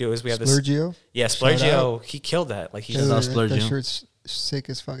 Essentially what we do is we have Splurgio? Yeah, Splurgio, he killed that. Like that shirt's sick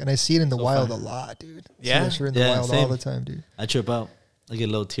as fuck. And I see it in the wild a lot, dude. Yeah? That shirt in the wild same. all the time, dude. I trip out. I get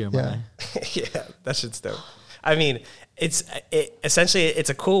a little tear in my eye. Yeah, that shit's dope. I mean, essentially it's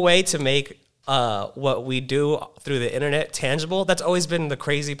a cool way to make what we do through the internet tangible. That's always been the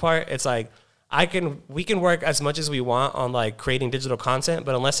crazy part. It's like we can work as much as we want on like creating digital content,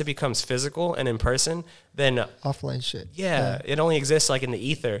 but unless it becomes physical and in person, then offline shit. Yeah, it only exists like in the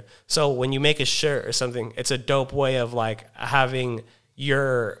ether. So when you make a shirt or something, it's a dope way of like having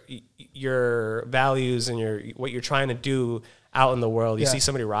your values and what you're trying to do out in the world. You see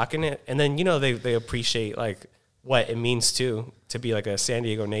somebody rocking it, and then they appreciate like what it means to be like a San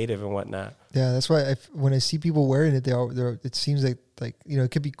Diego native and whatnot. Yeah, that's why when I see people wearing it, it seems like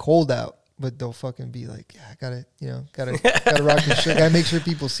it could be cold out, but they'll fucking be like, yeah, gotta rock this shit. Gotta make sure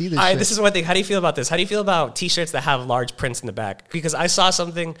people see this. All right, this is one thing. How do you feel about this? How do you feel about T-shirts that have large prints in the back? Because I saw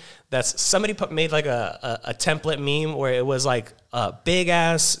something somebody made like a template meme where it was like a big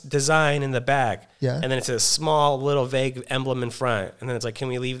ass design in the back, and then it's a small little vague emblem in front, and then it's like, can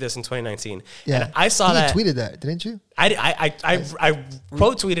we leave this in 2019? Yeah, and I saw that. You tweeted that, didn't you? I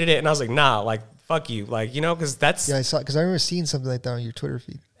quote tweeted it, and I was like, nah, like fuck you, like because that's I saw because I remember seeing something like that on your Twitter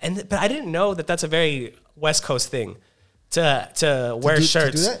feed. But I didn't know that that's a very West Coast thing to wear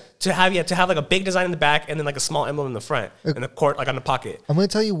shirts to have like a big design in the back and then like a small emblem in the front and the court like on the pocket. I'm gonna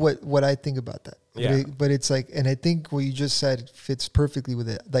tell you what I think about that. Yeah. But it's like, and I think what you just said fits perfectly with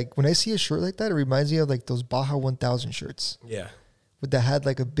it. Like when I see a shirt like that, it reminds me of like those Baja 1000 shirts. Yeah. That had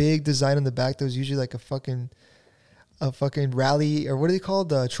like a big design in the back that was usually like a fucking rally, or what are they called?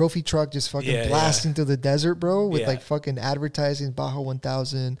 The trophy truck just fucking blasting through the desert, bro, with like fucking advertising Baja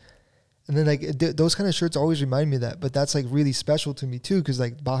 1000. And then like those kind of shirts always remind me of that. But that's like really special to me too, because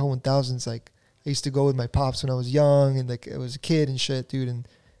like Baja 1000's like, I used to go with my pops when I was young and like I was a kid and shit, dude. And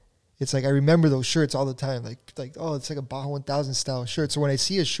it's like I remember those shirts all the time. Like oh, it's like a Baja 1000 style shirt. So when I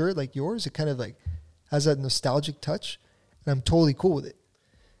see a shirt like yours, it kind of like has that nostalgic touch, and I'm totally cool with it.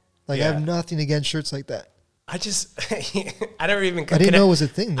 Like I have nothing against shirts like that. I didn't know it was a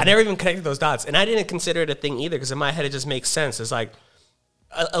thing. I never even connected those dots, and I didn't consider it a thing either, because in my head it just makes sense. It's like,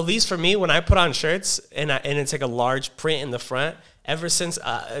 at least for me, when I put on shirts and it's like a large print in the front. Ever since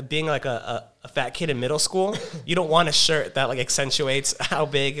being like a fat kid in middle school, you don't want a shirt that like accentuates how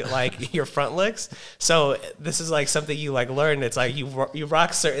big like your front looks. So this is like something you like learn. It's like you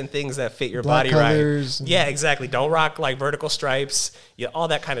rock certain things that fit your Black body colors. right. Yeah, exactly. Don't rock like vertical stripes. Yeah, all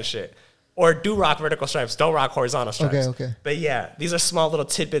that kind of shit. Or do rock vertical stripes. Don't rock horizontal stripes. Okay. But yeah, these are small little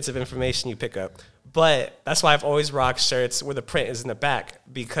tidbits of information you pick up. But that's why I've always rocked shirts where the print is in the back,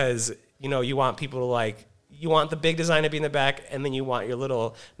 because you want people to like. You want the big design to be in the back, and then you want your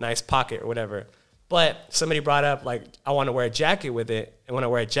little nice pocket or whatever. But somebody brought up, like, I want to wear a jacket with it. And when I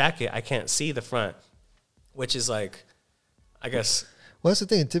wear a jacket, I can't see the front, which is like, I guess. Well, that's the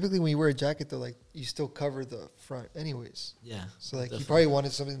thing. Typically, when you wear a jacket, though, like, you still cover the front anyways. Yeah. So, like, definitely. You probably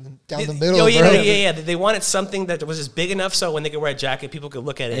wanted something down the middle. Yeah. They wanted something that was just big enough so when they could wear a jacket, people could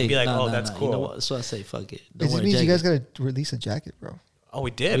look at it and be like, that's cool. You know what? So I say, fuck it. It just means you guys got to release a jacket, bro. Oh,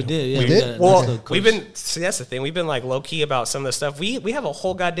 we did. We did, yeah. We did? We've been. See, that's the thing. We've been like low key about some of the stuff. We have a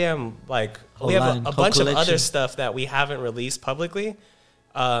whole goddamn like we have a bunch of other stuff that we haven't released publicly.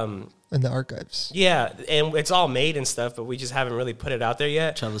 In the archives. Yeah, and it's all made and stuff, but we just haven't really put it out there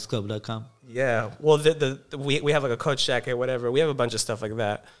yet. TravisClub.com. Yeah. Well, we have like a coach jacket, whatever. We have a bunch of stuff like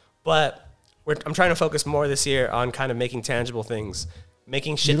that, but I'm trying to focus more this year on kind of making tangible things.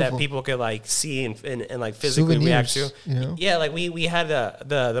 Making shit that people could like see and like physically react to. Yeah, like we had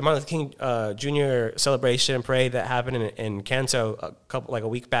the Martin Luther King Jr. celebration and parade that happened in Canto a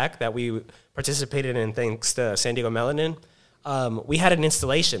week back that we participated in thanks to San Diego Melanin. We had an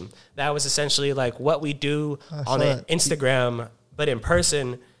installation that was essentially like what we do on Instagram, but in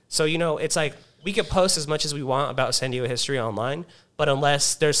person. So, you know, it's like we could post as much as we want about San Diego history online, but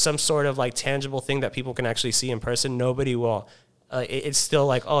unless there's some sort of like tangible thing that people can actually see in person, nobody will. It's still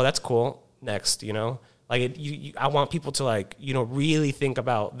like, oh, that's cool. Next, you know, like I want people to like, you know, really think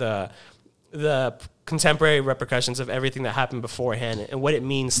about the contemporary repercussions of everything that happened beforehand and what it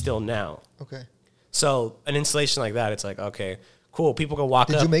means still now. Okay. So an installation like that, it's like, okay, cool. People can walk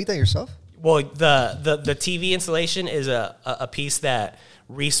up. Did you make that yourself? Well, the TV installation is a piece that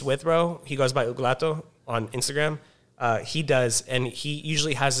Reese Withrow, he goes by Uglato on Instagram, he does, and he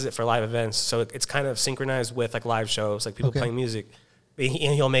usually has it for live events. So it's kind of synchronized with like live shows, like people playing music. And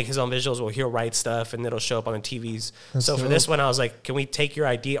he'll make his own visuals, or he'll write stuff, and it'll show up on the TVs. That's so for dope. this one, I was like, can we take your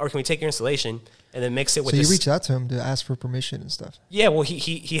idea, or can we take your installation and then mix it with So this? you reached out to him to ask for permission and stuff. Yeah, well,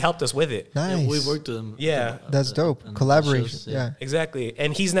 he helped us with it. Nice. Yeah, we worked with him. Yeah. That's dope. on Collaboration. shows, Yeah. Exactly.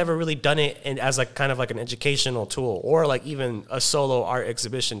 And he's never really done it as like kind of like an educational tool or like even a solo art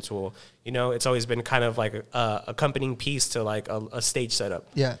exhibition tool. You know, it's always been kind of like a accompanying piece to like a stage setup.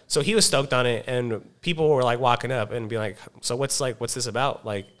 Yeah. So he was stoked on it, and people were like walking up and being like, so what's this about?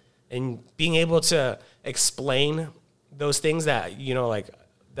 Like, and being able to explain those things that, you know, like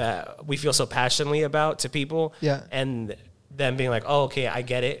that we feel so passionately about to people. Yeah. And them being like, oh, okay, I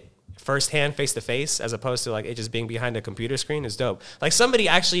get it. Firsthand, face to face, as opposed to like it just being behind a computer screen is dope. Like somebody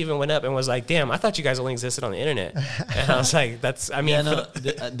actually even went up and was like, "Damn, I thought you guys only existed on the internet." And I was like, "That's, I mean, Yeah,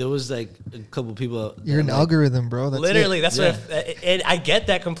 no, there was like a couple people. You're an like, algorithm, bro. That's literally, it. that's and I get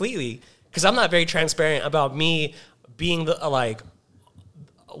that completely because I'm not very transparent about me being the like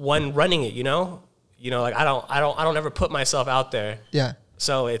one running it. You know, like I don't ever put myself out there. Yeah.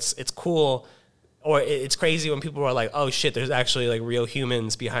 So it's cool. Or it's crazy when people are like, "Oh shit, there's actually like real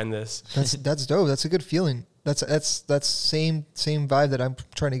humans behind this." That's dope. That's a good feeling. That's same vibe that I'm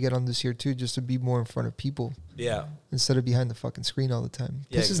trying to get on this year too, just to be more in front of people Yeah, instead of behind the fucking screen all the time.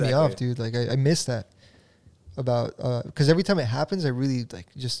 Yeah, Pisses me exactly. off, dude. Like I miss that about because every time it happens, I really like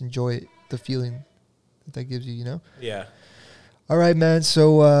just enjoy it, the feeling that gives you. You know. yeah. All right, man.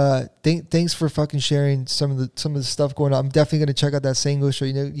 So thanks for fucking sharing some of the stuff going on. I'm definitely gonna check out that Sango show.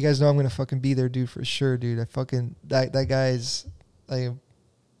 You know, you guys know I'm gonna fucking be there, dude, for sure, dude. I fucking that guy is I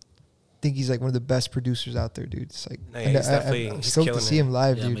think he's like one of the best producers out there, dude. It's like No, yeah, he's definitely- I'm he's stoked to killing see it. him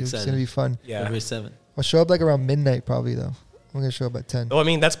live, Yeah, I'm dude. It's excited. gonna be fun. Yeah. February 7th. I'll show up like around midnight probably though. I'm gonna show up at 10. Well, I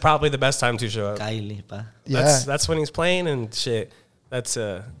mean, that's probably the best time to show up. Kylie, pa. Yeah. That's when he's playing and shit. That's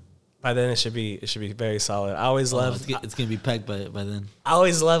by then it should be very solid. I always love It's gonna be packed by then. I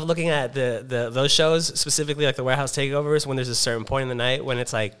always love looking at those shows, specifically like the warehouse takeovers, when there's a certain point in the night when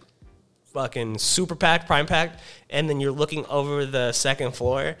it's like fucking super packed, prime packed, and then you're looking over the second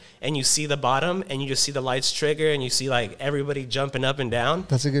floor and you see the bottom and you just see the lights trigger and you see like everybody jumping up and down.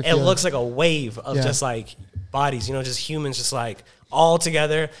 That's a good It feeling. looks like a wave of Yeah. just like bodies, you know, just humans just like all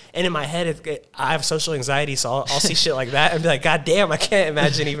together. And in my head, I have social anxiety, so I'll see shit like that and be like, God damn, I can't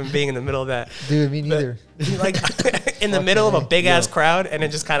imagine even being in the middle of that. Dude, me neither. Like in the middle of a big ass crowd, and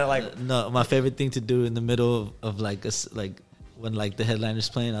it just kind of like No, my favorite thing to do in the middle of like like when like the headliner's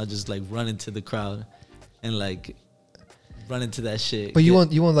playing, I'll just like run into the crowd and like run into that shit. But you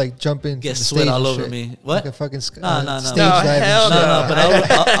won't like jump in get the sweat stage all and over shit. me. What? Like a fucking No. stage No, dive and hell shit. No,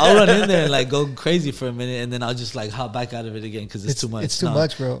 but I'll run in there and like go crazy for a minute, and then I'll just like hop back out of it again because it's too much. It's too No.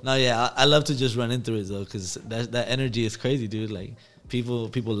 much, bro. No, yeah, I love to just run into it though, because that energy is crazy, dude. Like people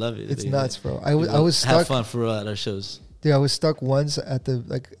love it. It's They- nuts, bro. I people was have stuck. fun for real at our shows. Dude, I was stuck once at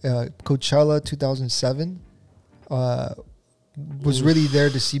the Coachella 2007. Was really there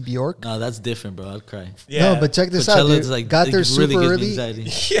to see Bjork. No, that's different, bro. I'd cry. yeah. No, but check this out, Coachella dude. is like Got it there really super gives me early. anxiety.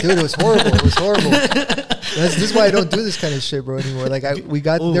 Dude, it was horrible. It was horrible. This is why I don't do this kind of shit, bro, anymore. Like we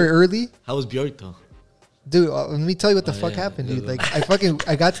got Ooh. there early. How was Bjork though? Dude, let me tell you what the Oh, fuck yeah. happened, dude. Yeah. Like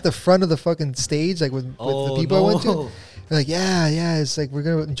I got to the front of the fucking stage, like with the people I went to. They're like, yeah, it's like we're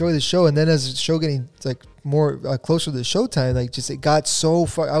gonna enjoy the show, and then as the show getting like more closer to the showtime, like just it got so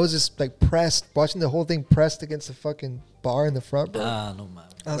fuck. I was just like pressed, watching the whole thing pressed against the fucking bar in the front, bro. No man.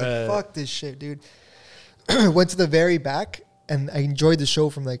 I was Right. like, fuck this shit, dude. Went to the very back, and I enjoyed the show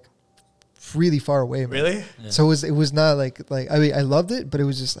from like really far away, man. really? Yeah. So it was not like I mean I loved it, but it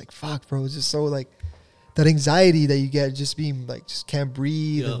was just like fuck, bro. It was just so like that anxiety that you get just being like just can't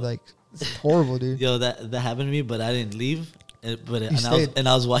breathe Yo. and like it's horrible, dude. Yo, that happened to me, but I didn't leave. stayed.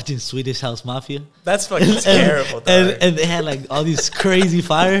 I was watching Swedish House Mafia. That's fucking terrible. Dog. And they had like all these crazy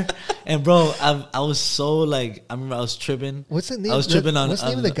fire. And bro, I was so like, I remember I was tripping. What's the name? I was tripping on. What's the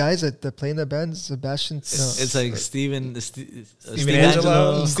name of the guys that play in the band? Sebastian. It's like Steven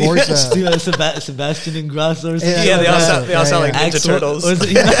Angelo. Gorza. Sebastian Ingrosso or something. Yeah, Yeah, they all sound Yeah, like yeah. Ninja Axel- Turtles. or is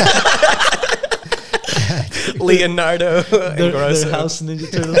it- Leonardo and their Grosso. House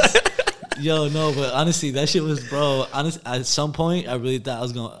Ninja Turtles. Yo, no, but honestly, that shit was, bro. Honestly, at some point, I really thought I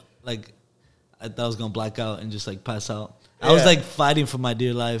was gonna black out and just like pass out. I was Yeah. like fighting for my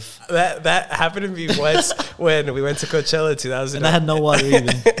dear life, That happened to me once when we went to Coachella 2000. and I had no water even.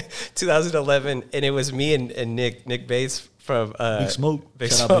 2011, and it was me and Nick Bates from Big Smoke.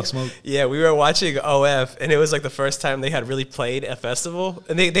 Shout out Big Smoke. Yeah, we were watching OF, and it was like the first time they had really played a festival,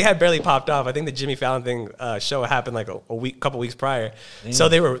 and they had barely popped off. I think the Jimmy Fallon thing show happened like a couple weeks prior. Damn. So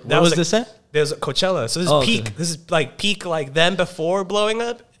they were. Where was like, this at? There's Coachella. So this is Oh, peak. okay. This is like peak, like them before blowing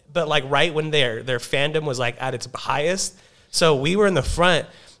up, but like right when their fandom was like at its highest. So we were in the front,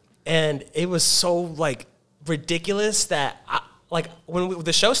 and it was so like ridiculous that when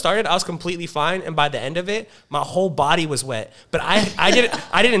the show started, I was completely fine, and by the end of it, my whole body was wet. But I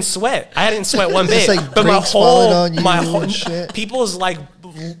didn't sweat. I didn't sweat one bit. Just, like, but grapes falling on you and shit. people's like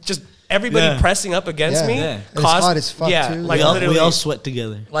just everybody Yeah. pressing up against Yeah. me. Yeah. And it's hot as fuck, too. Like we literally, all sweat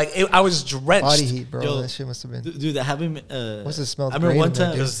together. like I was drenched. Body heat, bro. Yo, that shit must have been. Dude, that happened. Must have smelled I remember great one in there,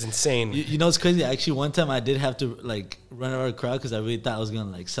 time. It was insane. You know what's crazy? Actually, one time I did have to like run out of the crowd because I really thought I was gonna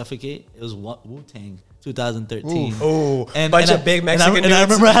like suffocate. It was Wu Tang, 2013. Oh, And bunch and of big and Mexican and I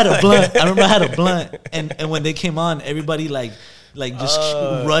dudes. remember I had a blunt. And when they came on, everybody like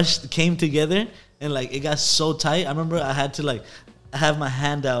just came together, and like it got so tight. I remember I had to like have my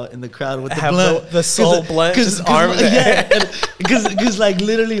hand out in the crowd with the Have blunt, the soul blunt, just arm in the yeah, because like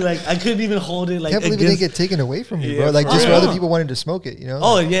literally like I couldn't even hold it. Like Can't believe it didn't against- get taken away from you, Yeah, bro. Like for just real. where other people wanted to smoke it, you know?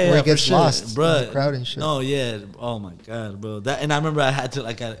 Oh Like, yeah, where yeah, it gets for sure, lost bro. in the crowd and shit. No, yeah. Oh my god, bro. That, and I remember I had to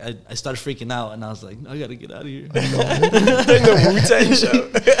like I started freaking out, and I was like, I gotta get out of here, in the Wu-Tang show.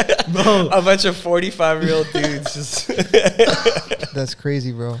 bro. A bunch of 45-year-old dudes just. That's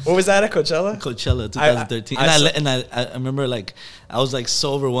crazy, bro. What was that at Coachella? Coachella 2013, and I remember like I was like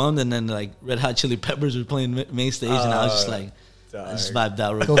so overwhelmed, and then like Red Hot Chili Peppers were playing main stage, and I was just like, I just vibed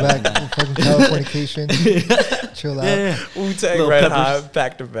out. Real Go quick. back, fucking Californication, chill out. Yeah, Wu-Tang Little Red Peppers. Hot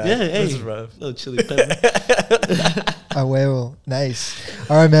back to back. yeah, This hey, is rough. little Chili Pepper. A huevo. Nice.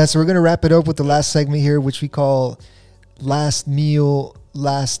 All right, man. So we're gonna wrap it up with the last segment here, which we call Last Meal,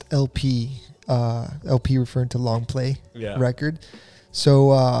 Last LP. LP referring to long play record.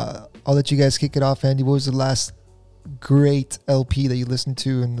 So I'll let you guys kick it off, Andy. What was the last great LP that you listened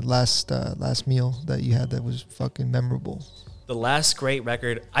to, and the last meal that you had that was fucking memorable? The last great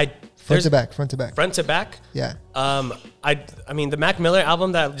record. Front to back. Front to back. Yeah. I mean, the Mac Miller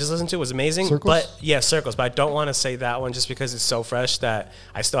album that I just listened to was amazing. Circles? But yeah, Circles. But I don't want to say that one just because it's so fresh that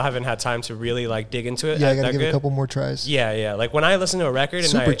I still haven't had time to really like dig into it. Yeah, I gotta that give it a good. couple more tries. Yeah. Like when I listen to a record and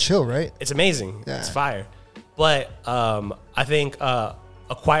Super chill, right? it's amazing. Yeah. It's fire. But I think A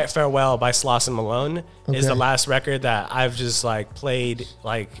Quiet Farewell by Sloss and Malone is the Okay. last record that I've just like played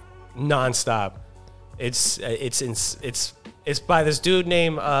like nonstop. It's by this dude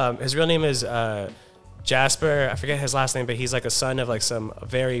named his real name is Jasper. I forget his last name, but he's like a son of like some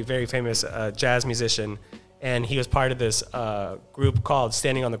very, very famous jazz musician, and he was part of this group called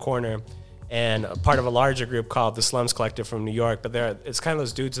Standing on the Corner, and a part of a larger group called the Slums Collective from New York. But it's kind of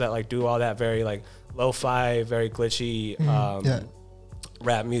those dudes that like do all that very like lo-fi, very glitchy Yeah.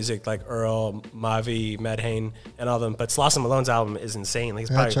 rap music, like Earl, Mavi, Medhane, and all them. But Sloss and Malone's album is insane. Like,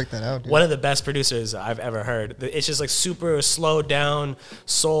 he's I gotta probably check that out, dude. one of the best producers I've ever heard. It's just like super slowed down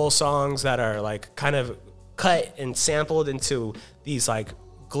soul songs that are like kind of cut and sampled into these like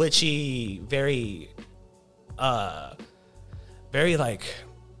glitchy, very like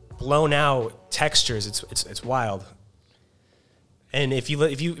blown out textures. It's wild. And if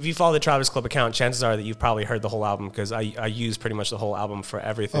you follow the Travis Club account, chances are that you've probably heard the whole album because I use pretty much the whole album for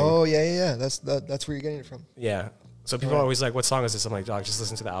everything. Oh yeah. That's where you're getting it from. Yeah. So people are always like, "What song is this?" I'm like, "Dog, just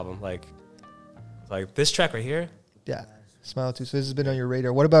listen to the album." Like this track right here. Yeah. Smile too. So this has been on your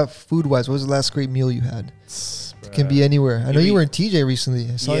radar. What about food wise? What was the last great meal you had? It can be anywhere. I know you were in TJ recently.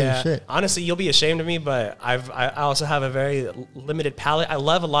 I saw your shit. Honestly, you'll be ashamed of me, but I also have a very limited palate. I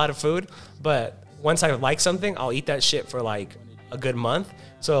love a lot of food, but once I like something, I'll eat that shit for like a good month.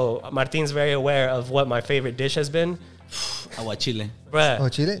 So Martin's very aware of what my favorite dish has been. Aguachile. Bruh,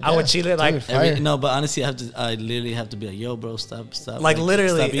 Aguachile? Yeah. Aguachile, like Dude, fire. No, but honestly, I literally have to be like, yo, bro, stop. Like,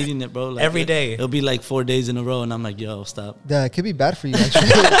 literally, stop eating it, bro. Like, every day. It'll be like 4 days in a row, and I'm like, yo, stop. Yeah, it could be bad for you actually.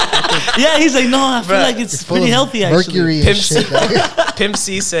 Yeah, he's like, no, I feel Bruh, like it's Full pretty of healthy, actually. mercury and Pimp shit. dog. Pimp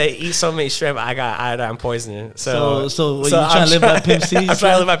C said, "Eat so many shrimp, I got iodine poisoning." So what, you I'm trying to live by Pimp C? I'm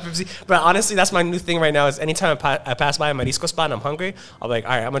trying to live by Pimp C. But honestly, that's my new thing right now. Is anytime I pass by a marisco spot and I'm hungry, I'll be like,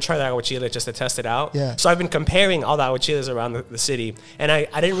 all right, I'm gonna try that aguachile just to test it out. Yeah. So I've been comparing all the aguachiles around the city, and I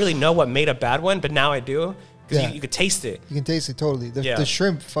didn't really know what made a bad one, but now I do because Yeah. you could taste it. You can taste it totally. The Yeah.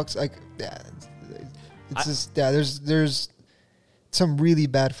 shrimp fucks like yeah. It's just there's some really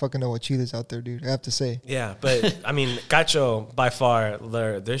bad fucking aguachiles out there, dude. I have to say. Yeah, but I mean, Cacho by far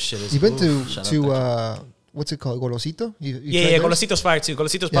their shit is. You've been Shout out to what's it called, Golosito? You Yeah, tried theirs? Golosito's fire too.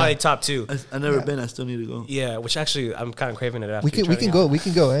 Golosito's probably top 2. I never been. I still need to go. Yeah, which actually I'm kind of craving it after. We can trying go. it. We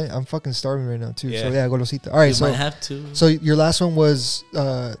can go. I'm fucking starving right now too. Yeah. So yeah, Golosito. All right, You so might have to. so your last one was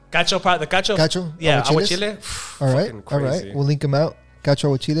Cacho, the Cacho. Cacho. Yeah, aguachiles? aguachile. All right, Fucking all right. crazy. We'll link them out. Cacho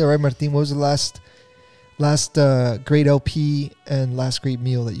aguachile. All right, Martin. What was the last great LP and last great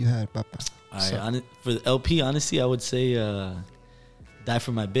meal that you had, Papa? All right, So- for the LP, honestly, I would say "Die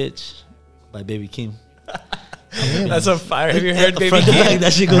for My Bitch" by Baby Keem. Damn. That's a fire. Have you heard Baby Front to back, Keem?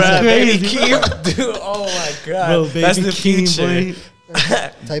 that shit goes Bruh, crazy. Baby Keem, dude. Oh my god, Bro, Baby that's the Keem, future. boy.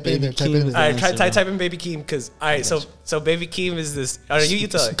 Type it in there. Baby Type it Keem in is there. All right, answer, type bro. in Baby Keem because all right, so Baby Keem is this. Oh, you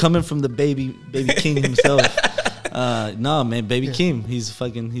tell it. Coming from the Baby King himself. No, man, Baby Keem. He's It's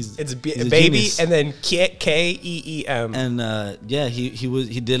he's a Baby genius. and then Keem. And yeah,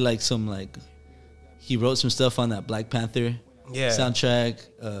 he did like some like he wrote some stuff on that Black Panther Yeah, soundtrack.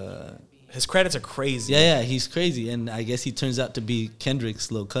 his credits are crazy. Yeah, he's crazy, and I guess he turns out to be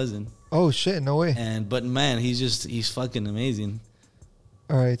Kendrick's little cousin. Oh shit! No way. But man, he's fucking amazing.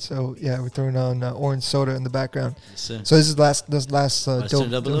 All right, so yeah, we're throwing on orange soda in the background. Yes, sir. So this is last Let's dope,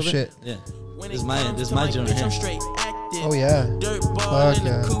 turn it up a dope little shit. bit. Yeah. This is my joint right here. Oh yeah. Fuck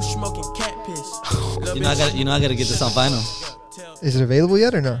yeah. You know I gotta get this on vinyl. Is it available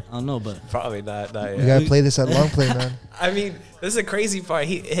yet or no? I don't know, but Probably not. We Yeah. gotta play this at long play, man. I mean, this is a crazy part.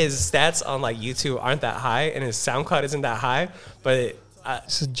 His stats on like YouTube aren't that high, and his SoundCloud isn't that high. But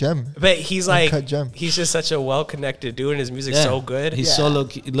It's a gem. he's like Uncut gem. he's just such a well connected dude, and his music's yeah, so good. He's Yeah. so low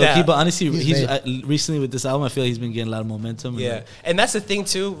key, Yeah. but honestly, He's recently with this album, I feel like he's been getting a lot of momentum. And Yeah, like, and that's the thing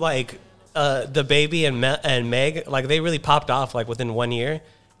too. Like the Baby and Meg, like they really popped off like within 1 year.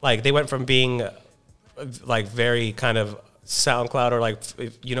 Like they went from being like very kind of SoundCloud or like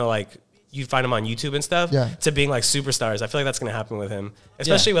like you find him on YouTube and stuff, Yeah. to being like superstars. I feel like that's gonna happen with him,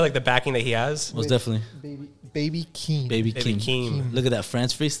 especially with like the backing that he has. most definitely. Baby Keen. Baby Baby Keem. Keem. Look at that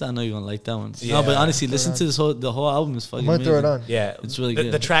France freestyle. I know you're gonna like that one. Yeah. No, but honestly, Throw it listen on. to the whole album is fucking I'm gonna throw it amazing. on. Yeah, It's really the,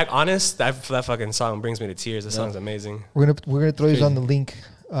 good. The track "Honest," that fucking song brings me to tears. The Yeah. song's amazing. We're gonna throw these Crazy. on the link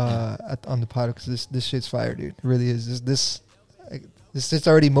on the pod because this shit's fire, dude. It really is. This it's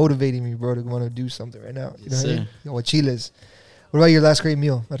already motivating me, bro, to want to do something right now. You know Yes, what I mean? sir. Yo, chiles. What about your last great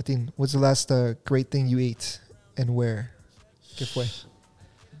meal, Martin? What's the last great thing you ate and where? ¿Qué fue?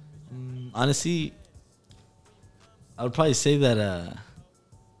 Honestly, I would probably say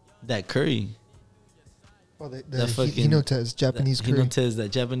that curry. Oh, the That fucking- Hinotes, Japanese that, curry. Hinotes,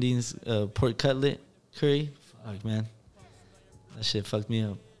 that Japanese pork cutlet curry. Fuck, man, that shit fucked me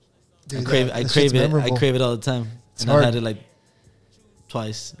up. Dude, I crave that it. shit's memorable. I crave it all the time. It's and hard. I've had it like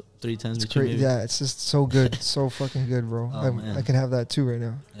twice, 3 times. It's between great. maybe. Yeah, it's just so good. So fucking good, bro. Oh, man. I can have that too right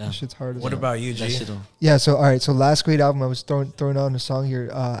now. Yeah. That shit's hard as What hell. about you, That G? shit don't- Yeah, so all right, so last great album I was throwing on a song here.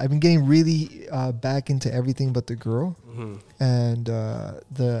 I've been getting really back into Everything But the Girl, Mhm. and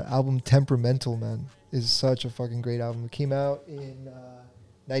the album Temperamental, man, is such a fucking great album. It came out in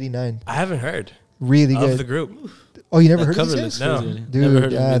 '99. I haven't heard Really of good. the group. Oh, you never That heard of cover these looks guys? No. crazy. Never Dude, heard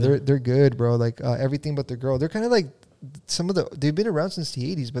of them yeah, either. they're good, bro. Like Everything But the Girl. They're kind of like they've been around since the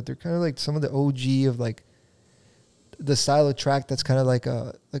 '80s, but they're kind of like some of the OG of like the style of track that's kind of like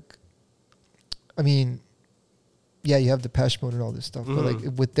I mean, yeah, you have Depeche Mode and all this stuff, but like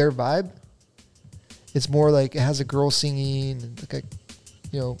with their vibe, it's more like it has a girl singing and like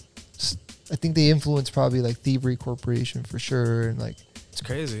I think they influenced probably like Thievery Corporation for sure, and like It's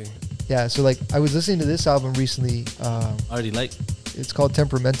crazy. yeah. So like I was listening to this album recently. Already like. It's called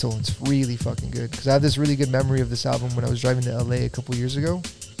Temperamental. It's really fucking good because I have this really good memory of this album when I was driving to LA a couple years ago,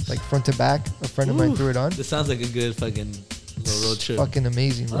 like front to back. A friend of mine Ooh. threw it on. This sounds like a good fucking little road trip. Fucking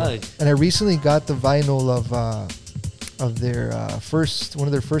amazing, bro. Fuck. And I recently got the vinyl of their one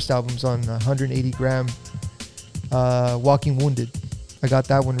of their first albums on 180 gram, Walking Wounded. I got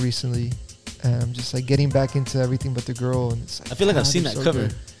that one recently, and I'm just like getting back into Everything But the Girl. And it's like, I feel like I've God, seen they're that so cover.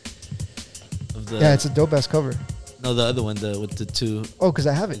 good. Of the, Yeah, it's a dope ass cover. no, the other one, with the two, Oh, because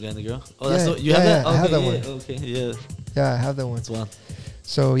I have the it. guy and the girl. Oh, Yeah, that's the, you yeah, have that. yeah, I have Okay, that yeah, one. Okay, yeah, Yeah, I have that one. that's wild.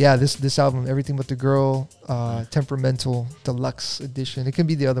 So yeah, this album, Everything But the Girl, Temperamental Deluxe Edition. It can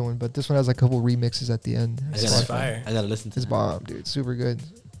be the other one, but this one has a couple remixes at the end. I It's gotta, fire. I gotta listen to It's that. bomb, dude. Super good.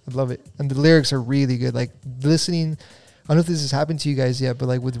 I love it. And the lyrics are really good. Like listening, I don't know if this has happened to you guys yet, but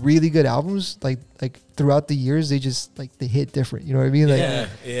like with really good albums, like throughout the years, they just like they hit different. You know what I mean? Like yeah.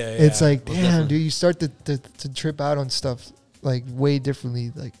 it's like, most damn, definitely. dude, you start to trip out on stuff like way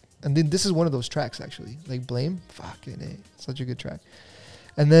differently. Like, and then this is one of those tracks actually. Like Blame, fucking A, such a good track.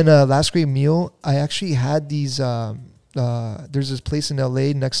 And then last great meal, I actually had these. There's this place in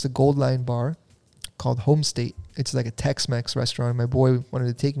LA next to Gold Line Bar called Home State. It's like a Tex-Mex restaurant. My boy wanted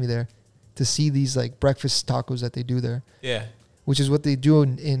to take me there to see these like breakfast tacos that they do there. Yeah. Which is what they do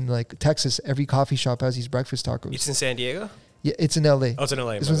in like Texas. Every coffee shop has these breakfast tacos. It's in San Diego? Yeah, it's in LA. Oh, it's in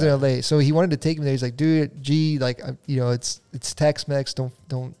LA. This one's in LA. So he wanted to take me there. He's like, dude, like, it's Tex-Mex.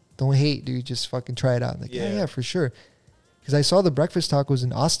 Don't hate, dude. Just fucking try it out. I'm like, yeah, for sure. Because I saw the breakfast tacos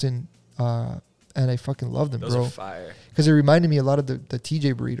in Austin, and I fucking love them, Those bro. are fire. Because it reminded me a lot of the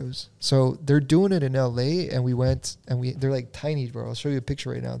TJ burritos. So they're doing it in LA, and we went, and they're like tiny, bro. I'll show you a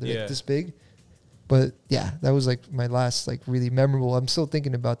picture right now. They're like this big. But yeah, that was like my last like really memorable. I'm still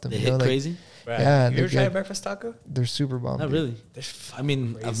thinking about them. They hit like, crazy? Right. Yeah. You ever tried a breakfast taco? They're super bomb. Not dude. really. I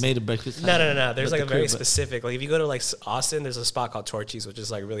mean, crazy. I've made a breakfast. No. There's But like a very crib, specific. Like if you go to like Austin, there's a spot called Torchy's, which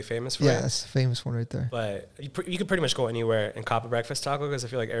is like really famous for Yeah, it. that's a famous one right there. But you could pretty much go anywhere and cop a breakfast taco because I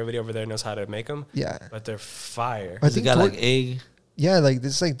feel like everybody over there knows how to make them. Yeah. But they're fire. I Does it think got like egg, yeah, like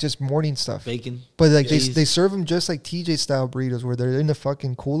this is like just morning stuff. bacon? But like cheese? they serve them just like TJ style burritos where they're in the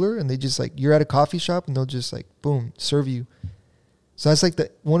fucking cooler and they just like you're at a coffee shop and they'll just like boom serve you. So that's like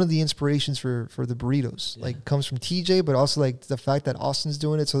one of the inspirations for the burritos. Yeah. Like comes from TJ, but also like the fact that Austin's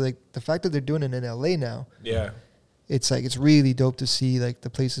doing it. So like the fact that they're doing it in LA now, Yeah. it's like it's really dope to see like the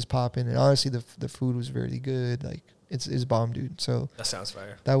places popping. And honestly, the food was very good. Like it's bomb, dude. So That sounds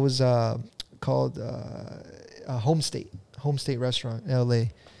fire. that was called Home State Restaurant in LA.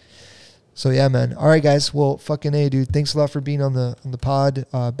 So yeah, man. All right, guys. Well, fucking A, dude. Thanks a lot for being on the pod,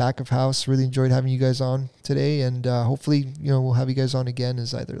 back of house. Really enjoyed having you guys on today, and hopefully, we'll have you guys on again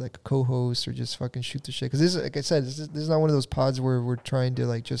as either like a co-host or just fucking shoot the shit. Because this, like I said, this is not one of those pods where we're trying to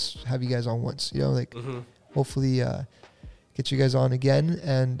like just have you guys on once. Hopefully, get you guys on again.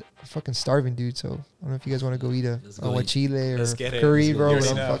 And I'm fucking starving, dude. So I don't know if you guys want to go eat a aguachile or Let's get it. curry, Let's go. bro. You But already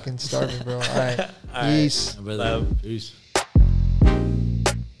I'm know. fucking starving, bro. All right, All right. peace. My brother. Love. Peace.